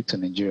specific to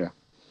Nigeria.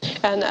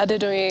 And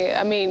Adedoye,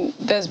 I mean,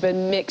 there's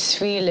been mixed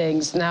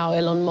feelings now.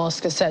 Elon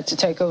Musk is set to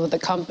take over the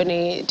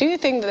company. Do you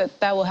think that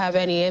that will have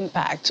any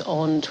impact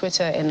on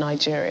Twitter in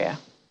Nigeria?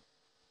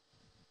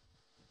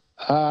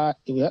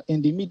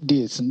 In the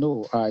mid-days,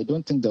 no, I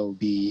don't think there will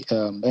be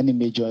any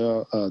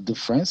major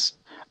difference.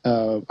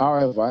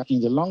 However,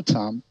 in the long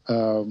term,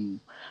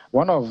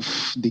 one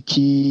of the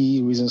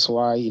key reasons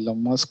why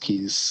Elon Musk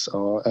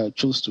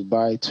chose to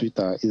buy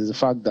Twitter is the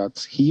fact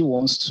that he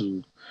wants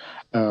to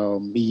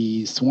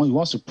he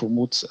wants to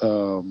promote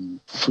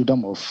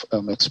freedom of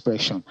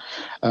expression.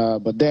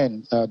 But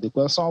then the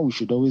question we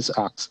should always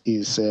ask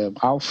is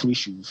how free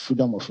should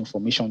freedom of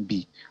information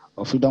be?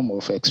 Or freedom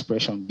of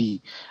expression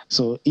be?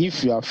 So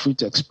if you are free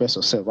to express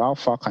yourself, how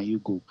far can you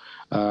go?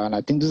 And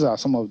I think these are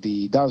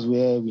that's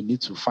where we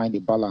need to find a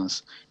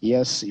balance.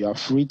 Yes, you are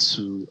free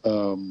to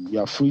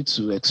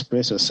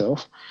express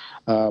yourself,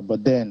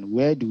 but then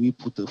where do we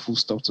put a full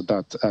stop to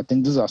that? I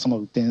think these are some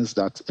of the things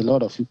that a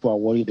lot of people are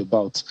worried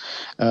about,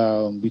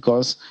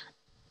 because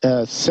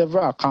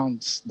several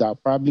accounts that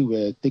probably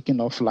were taken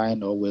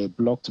offline or were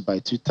blocked by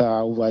Twitter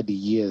over the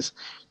years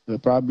were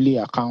probably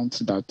accounts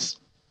that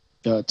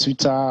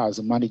Twitter as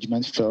a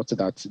management felt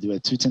that they were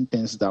tweeting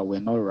things that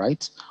were not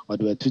right, or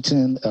they were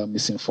tweeting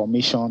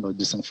misinformation or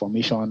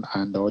disinformation,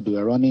 or they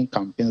were running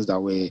campaigns that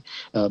were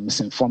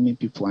misinforming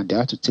people, and they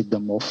had to take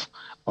them off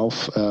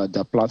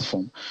the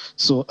platform.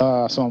 So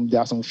there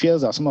are some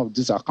fears that some of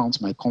these accounts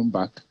might come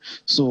back.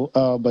 So,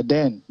 but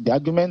then the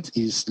argument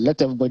is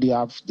let everybody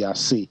have their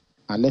say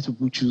and let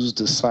people choose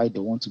the side they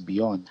want to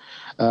be on.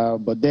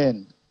 But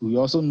then we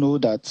also know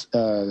that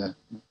all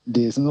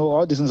these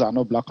things are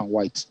not black and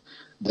white.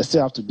 They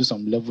still have to do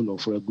some level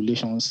of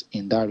regulations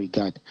in that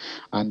regard.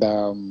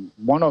 And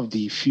one of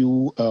the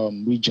few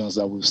regions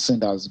that we've seen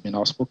that has been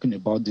outspoken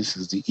about this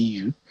is the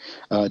EU.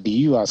 The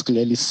EU has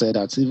clearly said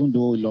that even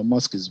though Elon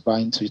Musk is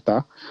buying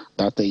Twitter,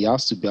 that he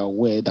has to be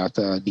aware that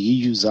the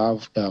EUs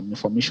have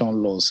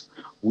information laws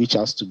which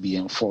has to be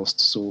enforced.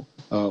 So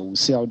we'll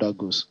see how that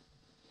goes.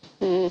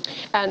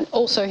 And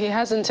also, he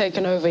hasn't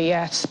taken over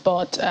yet,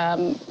 but,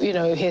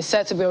 he's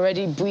said to be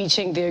already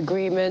breaching the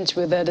agreement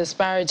with a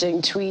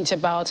disparaging tweet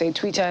about a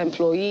Twitter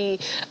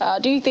employee.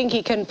 Do you think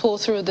he can pull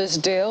through this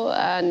deal?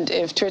 And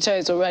if Twitter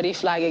is already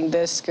flagging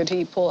this, could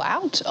he pull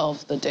out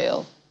of the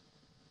deal?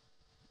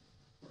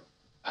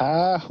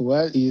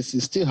 Well,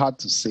 it's still hard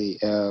to say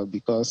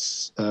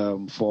because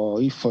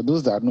for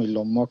those that know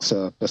Elon Musk's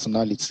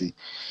personality,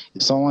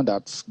 he's someone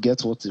that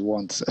gets what he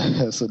wants.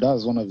 So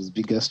that's one of his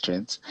biggest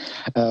strengths.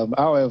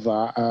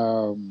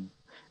 However,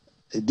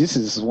 this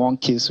is one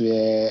case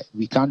where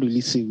we can't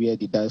really say where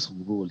the dice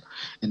will roll,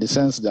 in the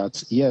sense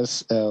that,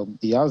 yes,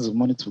 he has the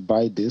money to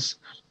buy this,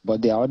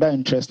 but there are other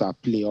interests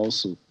at play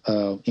also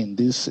in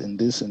this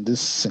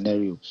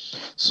scenario.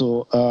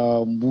 So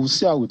we'll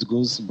see how it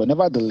goes. But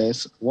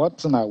nevertheless, one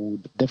thing I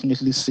would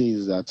definitely say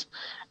is that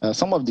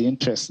some of the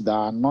interests that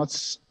are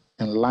not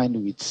in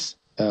line with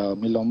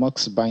Elon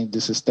Musk buying the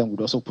system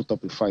would also put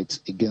up a fight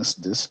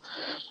against this.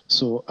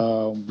 So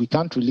we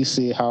can't really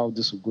say how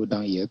this will go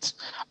down yet.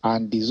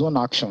 And his own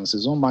actions,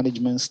 his own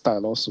management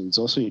style also is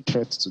also a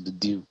threat to the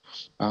deal.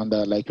 And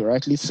like you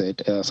rightly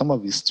said, some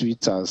of his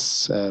tweets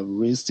has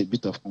raised a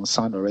bit of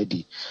concern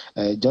already.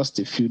 Just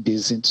a few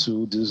days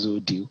into this whole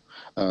deal,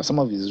 some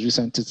of his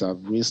recent tweets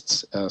have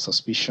raised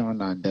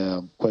suspicion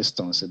and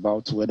questions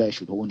about whether he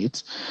should own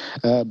it.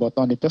 But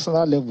on a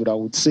personal level, I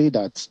would say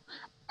that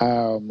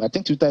I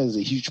think Twitter is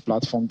a huge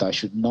platform that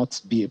should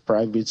not be a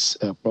private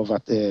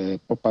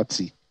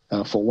property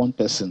for one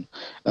person.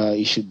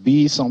 It should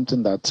be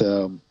something that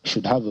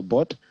should have a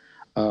board,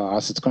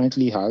 as it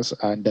currently has,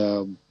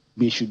 and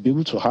we should be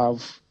able to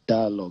have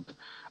dialogue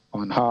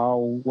on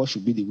what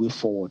should be the way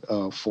forward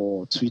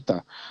for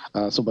Twitter.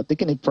 But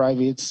taking it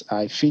private,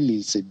 I feel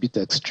it's a bit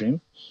extreme,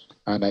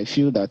 and I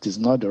feel that it's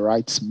not the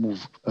right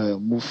move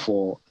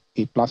for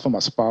a platform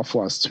as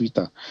powerful as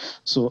Twitter.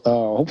 So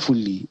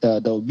hopefully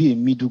there will be a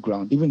middle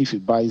ground. Even if he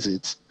buys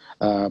it,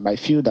 I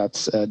feel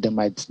that there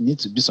might need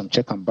to be some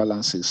check and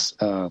balances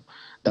that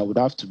would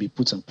have to be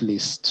put in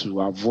place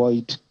to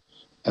avoid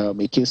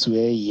a case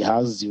where he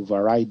has the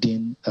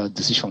overriding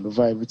decision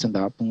over everything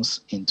that happens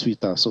in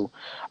Twitter. So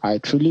I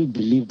truly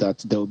believe that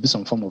there will be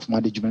some form of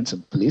management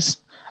in place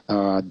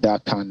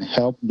that can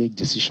help make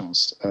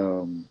decisions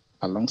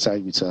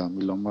alongside with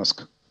Elon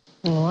Musk.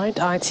 All right,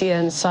 IT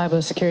and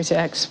cybersecurity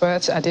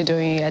expert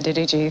Adedoye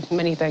Adedeji,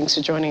 many thanks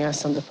for joining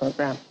us on the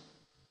program.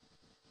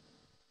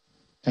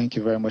 Thank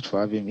you very much for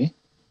having me.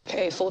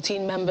 A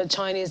 14-member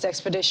Chinese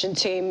expedition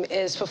team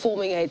is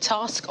performing a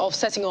task of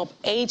setting up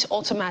 8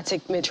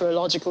 automatic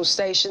meteorological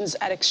stations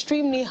at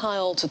extremely high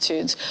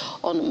altitudes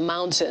on a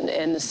mountain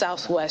in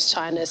southwest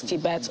China's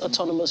Tibet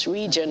Autonomous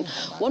Region,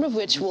 one of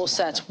which will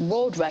set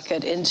world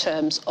record in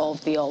terms of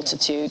the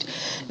altitude.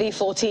 The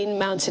 14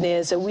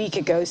 mountaineers a week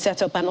ago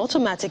set up an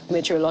automatic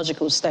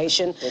meteorological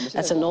station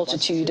at an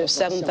altitude of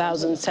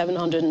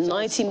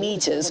 7,790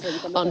 meters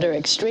under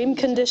extreme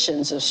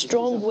conditions of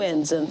strong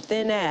winds and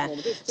thin air,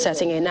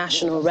 setting a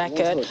national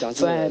record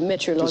for a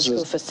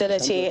meteorological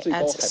facility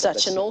at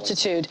such an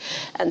altitude.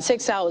 And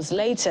 6 hours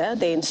later,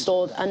 they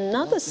installed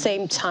another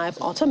same-type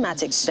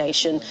automatic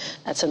station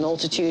at an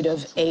altitude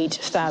of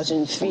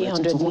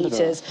 8,300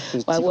 meters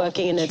while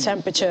working in a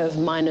temperature of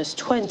minus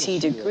 20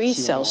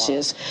 degrees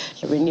Celsius,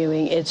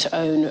 renewing its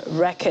own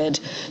record.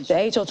 The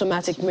 8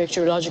 automatic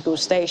meteorological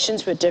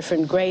stations with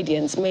different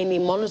gradients mainly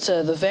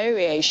monitor the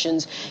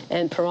variations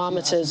in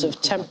parameters of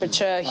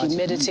temperature,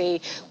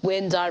 humidity,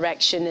 wind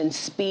direction and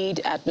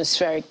speed,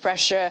 atmospheric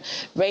pressure,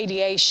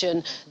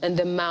 radiation, and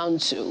the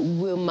Mount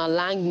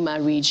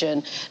Wumalangma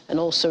region, and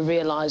also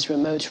realize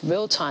remote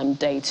real-time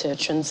data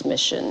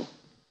transmission.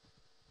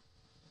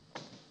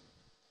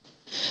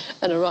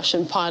 And a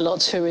Russian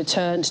pilot who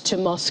returned to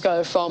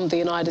Moscow from the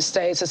United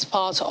States as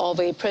part of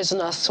a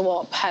prisoner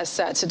swap has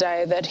said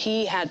today that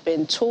he had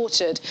been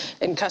tortured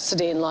in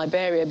custody in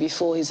Liberia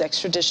before his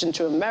extradition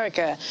to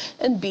America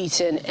and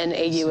beaten in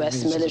a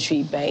U.S.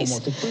 military base.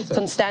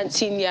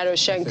 Konstantin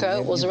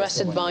Yaroshenko was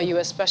arrested by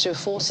U.S. Special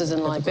Forces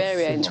in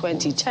Liberia in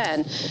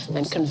 2010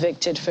 and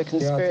convicted for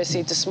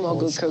conspiracy to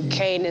smuggle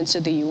cocaine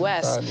into the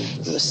U.S.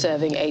 He was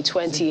serving a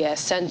 20-year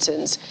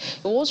sentence.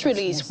 He was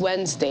released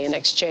Wednesday in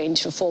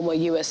exchange for former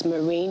U.S.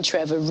 Marine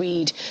Trevor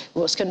Reed, who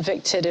was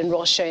convicted in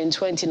Russia in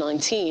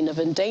 2019 of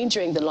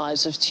endangering the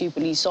lives of 2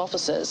 police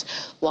officers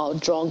while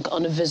drunk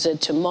on a visit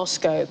to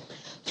Moscow.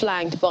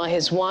 Flanked by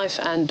his wife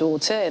and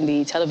daughter in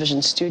the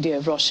television studio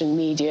of Russian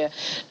media,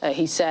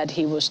 he said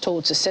he was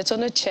told to sit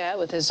on a chair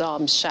with his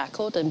arms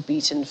shackled and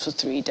beaten for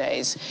 3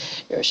 days.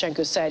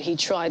 Yaroshenko said he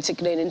tried to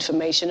glean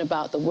information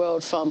about the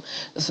world from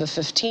the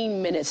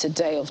 15 minutes a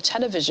day of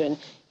television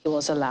he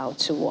was allowed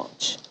to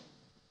watch.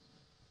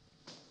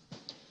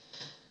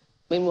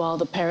 Meanwhile,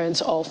 the parents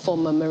of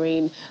former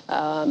Marine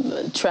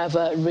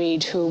Trevor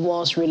Reed, who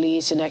was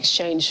released in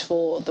exchange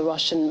for the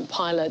Russian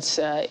pilot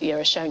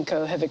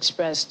Yaroshenko, have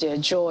expressed their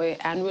joy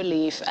and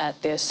relief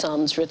at their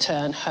son's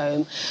return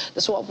home. The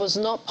swap was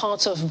not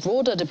part of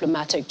broader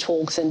diplomatic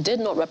talks and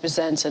did not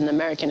represent an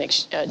American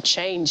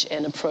change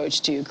in approach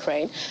to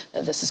Ukraine.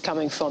 This is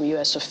coming from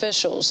U.S.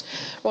 officials.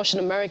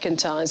 Russian-American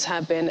ties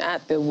have been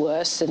at their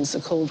worst since the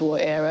Cold War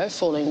era,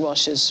 following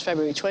Russia's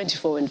February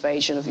 24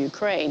 invasion of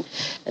Ukraine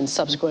and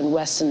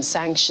subsequent Western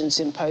sanctions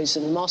imposed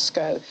in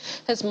Moscow.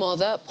 His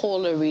mother,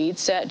 Paula Reed,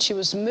 said she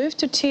was moved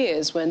to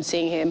tears when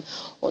seeing him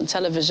on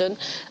television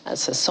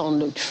as her son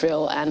looked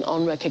frail and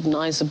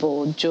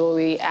unrecognizable.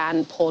 Joey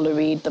and Paula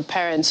Reed, the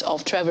parents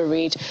of Trevor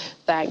Reed,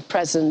 thanked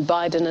President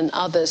Biden and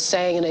others,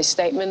 saying in a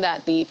statement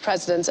that the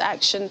president's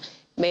action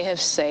may have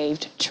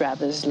saved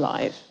Trevor's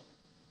life.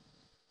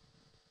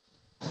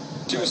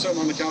 She was sitting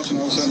on the couch and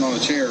I was sitting on a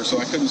chair, so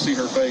I couldn't see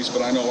her face, but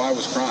I know I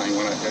was crying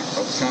when I'd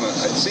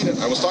seen it.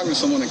 I was talking to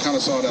someone and kind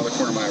of saw it out of the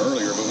corner of my eye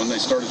earlier, but when they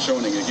started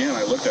showing it again,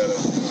 I looked at it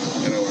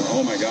and I went,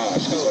 oh my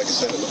gosh, because like I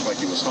said, it looked like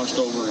he was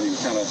hunched over and he was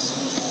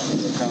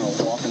kind of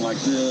walking like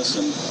this,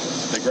 and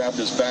they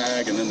grabbed his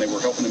bag and then they were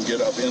helping him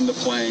get up in the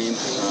plane.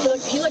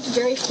 He looked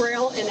very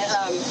frail and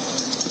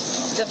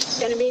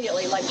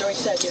immediately, like Joey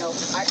said,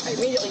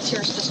 immediately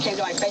tears just came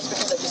to my face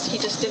because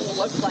he just didn't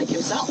look like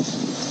himself.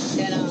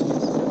 And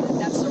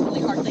that's a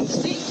really hard thing to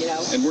see,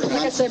 And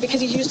like I said, because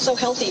he's used so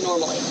healthy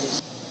normally.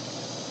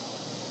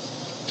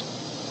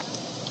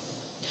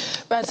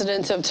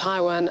 Residents of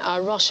Taiwan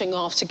are rushing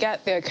off to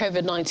get their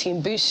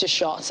COVID-19 booster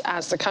shots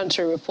as the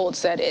country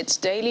reports that its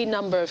daily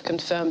number of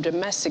confirmed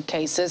domestic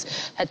cases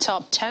had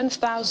topped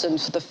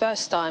 10,000 for the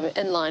first time,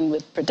 in line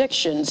with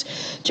predictions.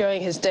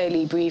 During his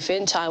daily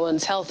briefing,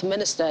 Taiwan's Health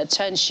Minister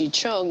Chen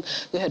Shih-chung,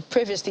 who had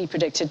previously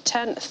predicted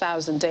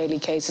 10,000 daily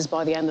cases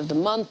by the end of the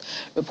month,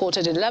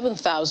 reported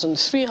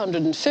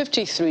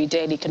 11,353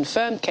 daily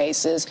confirmed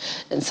cases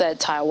and said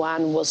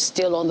Taiwan was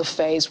still on the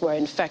phase where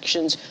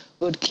infections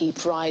would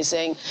keep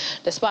rising.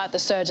 Despite the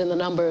surge in the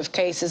number of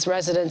cases,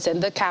 residents in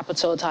the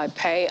capital,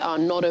 Taipei, are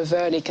not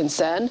overtly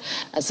concerned,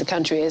 as the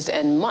country is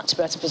in much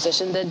better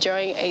position than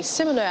during a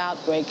similar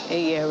outbreak a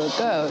year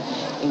ago,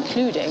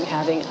 including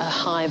having a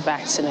high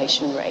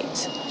vaccination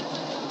rate.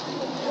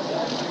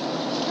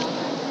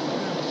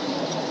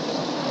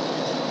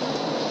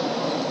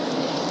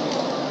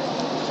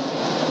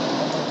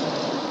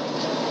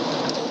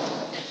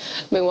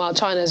 Meanwhile,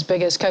 China's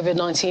biggest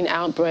COVID-19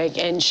 outbreak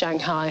in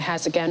Shanghai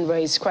has again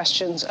raised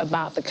questions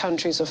about the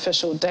country's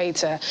official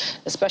data,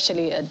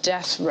 especially a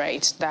death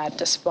rate that,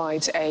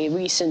 despite a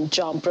recent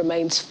jump,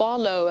 remains far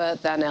lower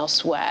than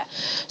elsewhere.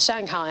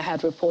 Shanghai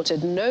had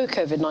reported no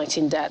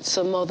COVID-19 deaths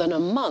for more than a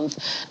month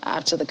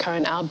after the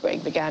current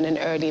outbreak began in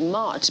early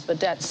March, but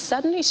deaths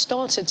suddenly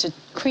started to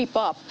creep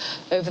up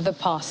over the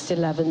past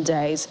 11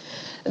 days.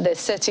 The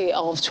city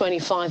of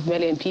 25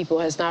 million people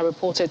has now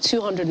reported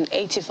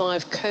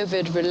 285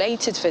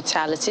 COVID-related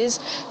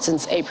fatalities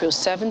since April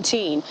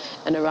 17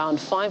 and around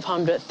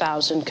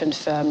 500,000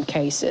 confirmed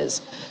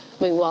cases.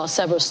 Meanwhile,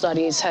 several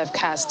studies have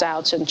cast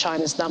doubt on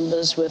China's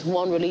numbers, with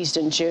one released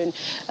in June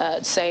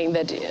saying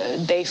that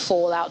they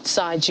fall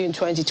outside June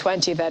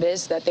 2020, that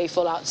is, that they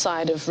fall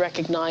outside of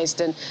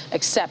recognized and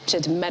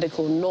accepted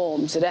medical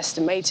norms. It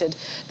estimated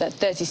that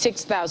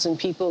 36,000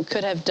 people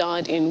could have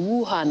died in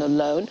Wuhan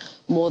alone,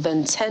 more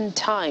than 10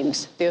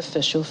 times the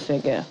official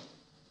figure.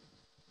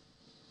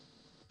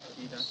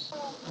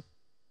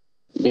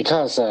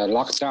 Because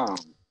lockdown,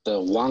 the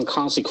one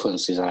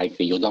consequence is like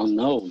you don't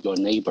know your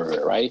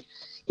neighbor, right?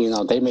 You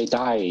know, they may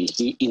die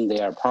in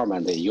their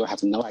apartment. You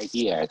have no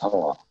idea at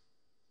all.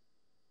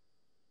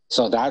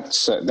 So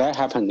that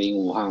happened in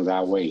Wuhan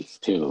that way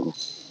too.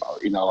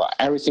 You know,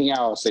 everything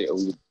else,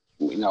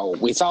 you know,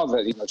 without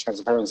the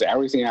transparency,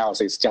 everything else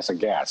is just a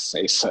guess.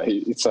 It's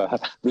a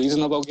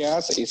reasonable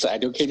guess. It's an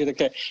educated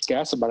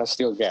guess, but it's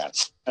still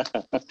guess.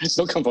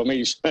 No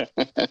confirmation.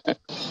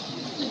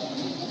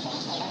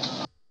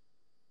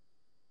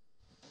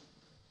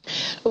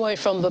 Away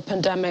from the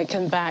pandemic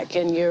and back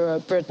in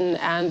Europe, Britain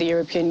and the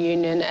European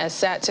Union are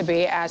set to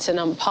be at an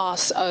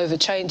impasse over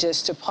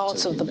changes to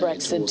parts of the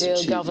Brexit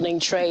deal governing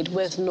trade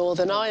with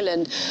Northern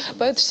Ireland.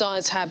 Both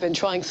sides have been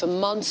trying for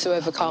months to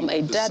overcome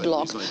a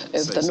deadlock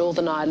over the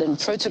Northern Ireland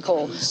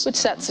Protocol, which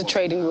sets the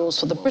trading rules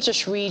for the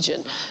British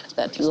region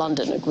that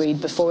London agreed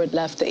before it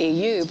left the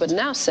EU, but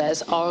now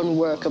says are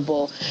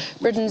unworkable.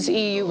 Britain's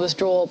EU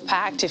withdrawal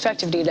pact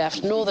effectively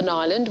left Northern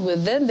Ireland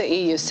within the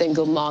EU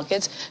single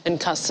market and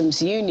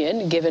customs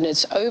union, given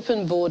its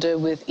open border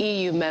with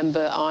EU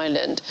member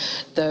Ireland,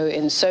 though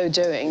in so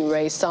doing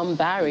raised some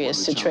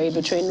barriers to trade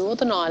between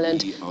Northern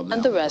Ireland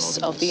and the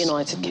rest of the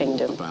United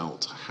Kingdom.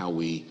 About how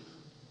we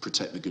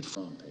protect the good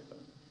farm paper.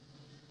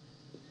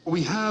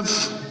 We have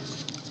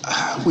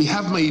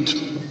made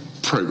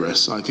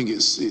progress. I think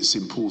it's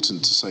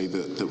important to say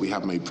that we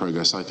have made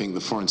progress. I think the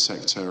Foreign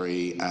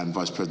Secretary and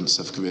Vice President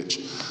Šefčovič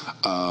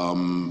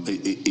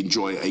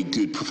enjoy a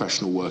good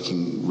professional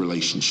working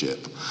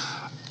relationship.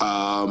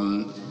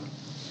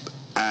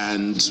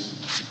 And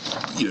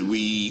you know,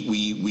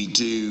 we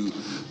do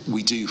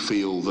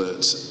feel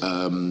that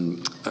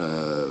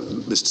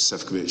Mr.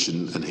 Šefčovič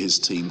and his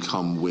team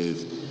come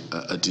with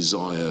a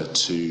desire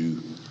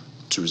to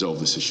resolve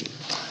this issue.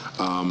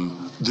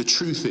 The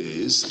truth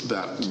is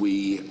that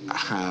we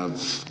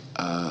have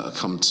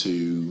come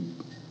to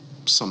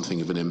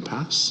something of an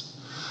impasse,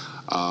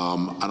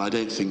 and I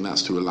don't think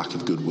that's through a lack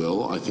of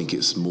goodwill. I think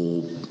it's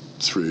more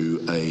through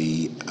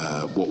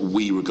what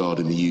we regard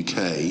in the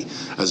UK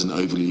as an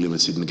overly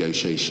limited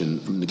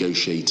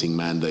negotiating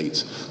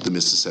mandate that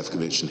Mr.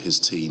 Šefčovič and his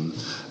team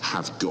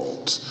have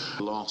got.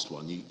 The last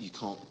one, you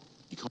can't.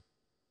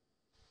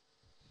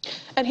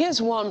 And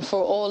here's one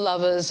for all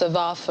lovers of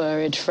our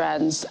furred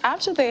friends.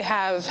 After they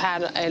have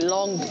had a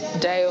long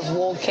day of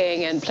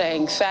walking and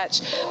playing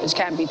fetch, which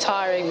can be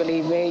tiring,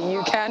 believe me,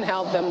 you can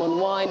help them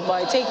unwind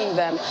by taking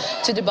them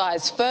to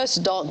Dubai's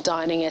first dog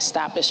dining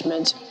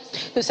establishment.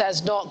 Who says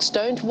dogs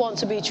don't want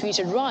to be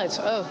treated right?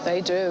 Oh,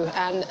 they do.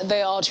 And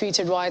they are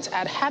treated right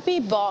at Happy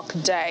Bark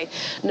Day.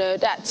 No,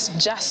 that's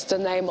just the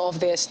name of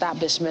the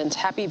establishment.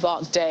 Happy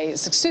Bark Day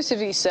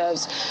exclusively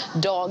serves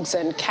dogs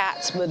and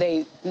cats with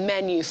a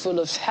menu full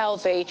of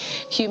healthy,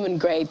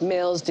 human-grade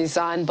meals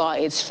designed by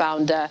its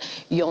founder,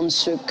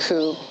 Yeon-suk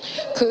Koo.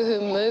 Koo,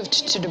 who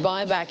moved to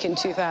Dubai back in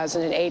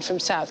 2008 from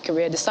South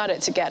Korea,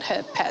 decided to get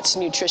her pet's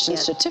nutrition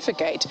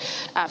certificate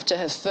after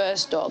her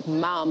first dog,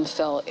 Mam,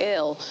 fell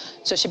ill.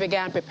 So she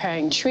began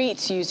preparing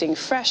treats using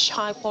fresh,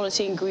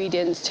 high-quality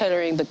ingredients,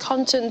 tailoring the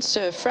contents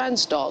to her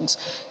friends' dogs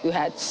who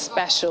had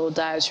special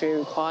dietary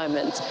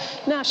requirements.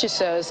 Now she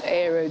serves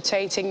a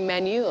rotating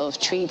menu of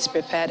treats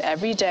prepared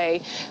every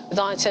day with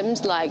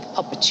items like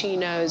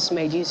puppuccinos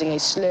made using a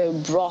slow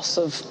broth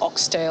of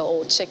oxtail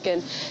or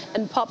chicken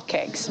and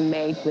pupcakes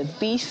made with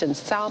beef and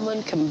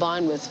salmon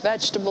combined with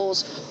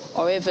vegetables,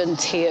 or even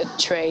tiered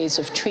trays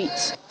of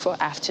treats for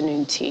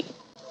afternoon tea.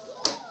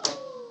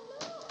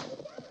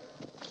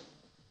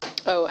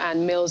 Oh,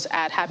 and meals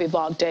at Happy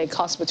Bark Day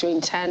cost between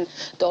 $10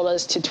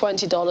 to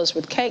 $20,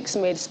 with cakes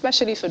made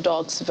especially for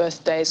dogs'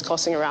 birthdays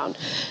costing around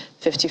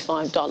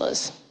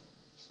 $55.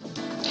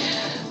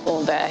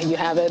 Well, there you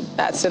have it.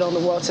 That's it on The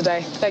World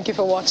Today. Thank you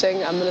for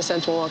watching. I'm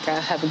Millicent Walker.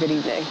 Have a good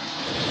evening.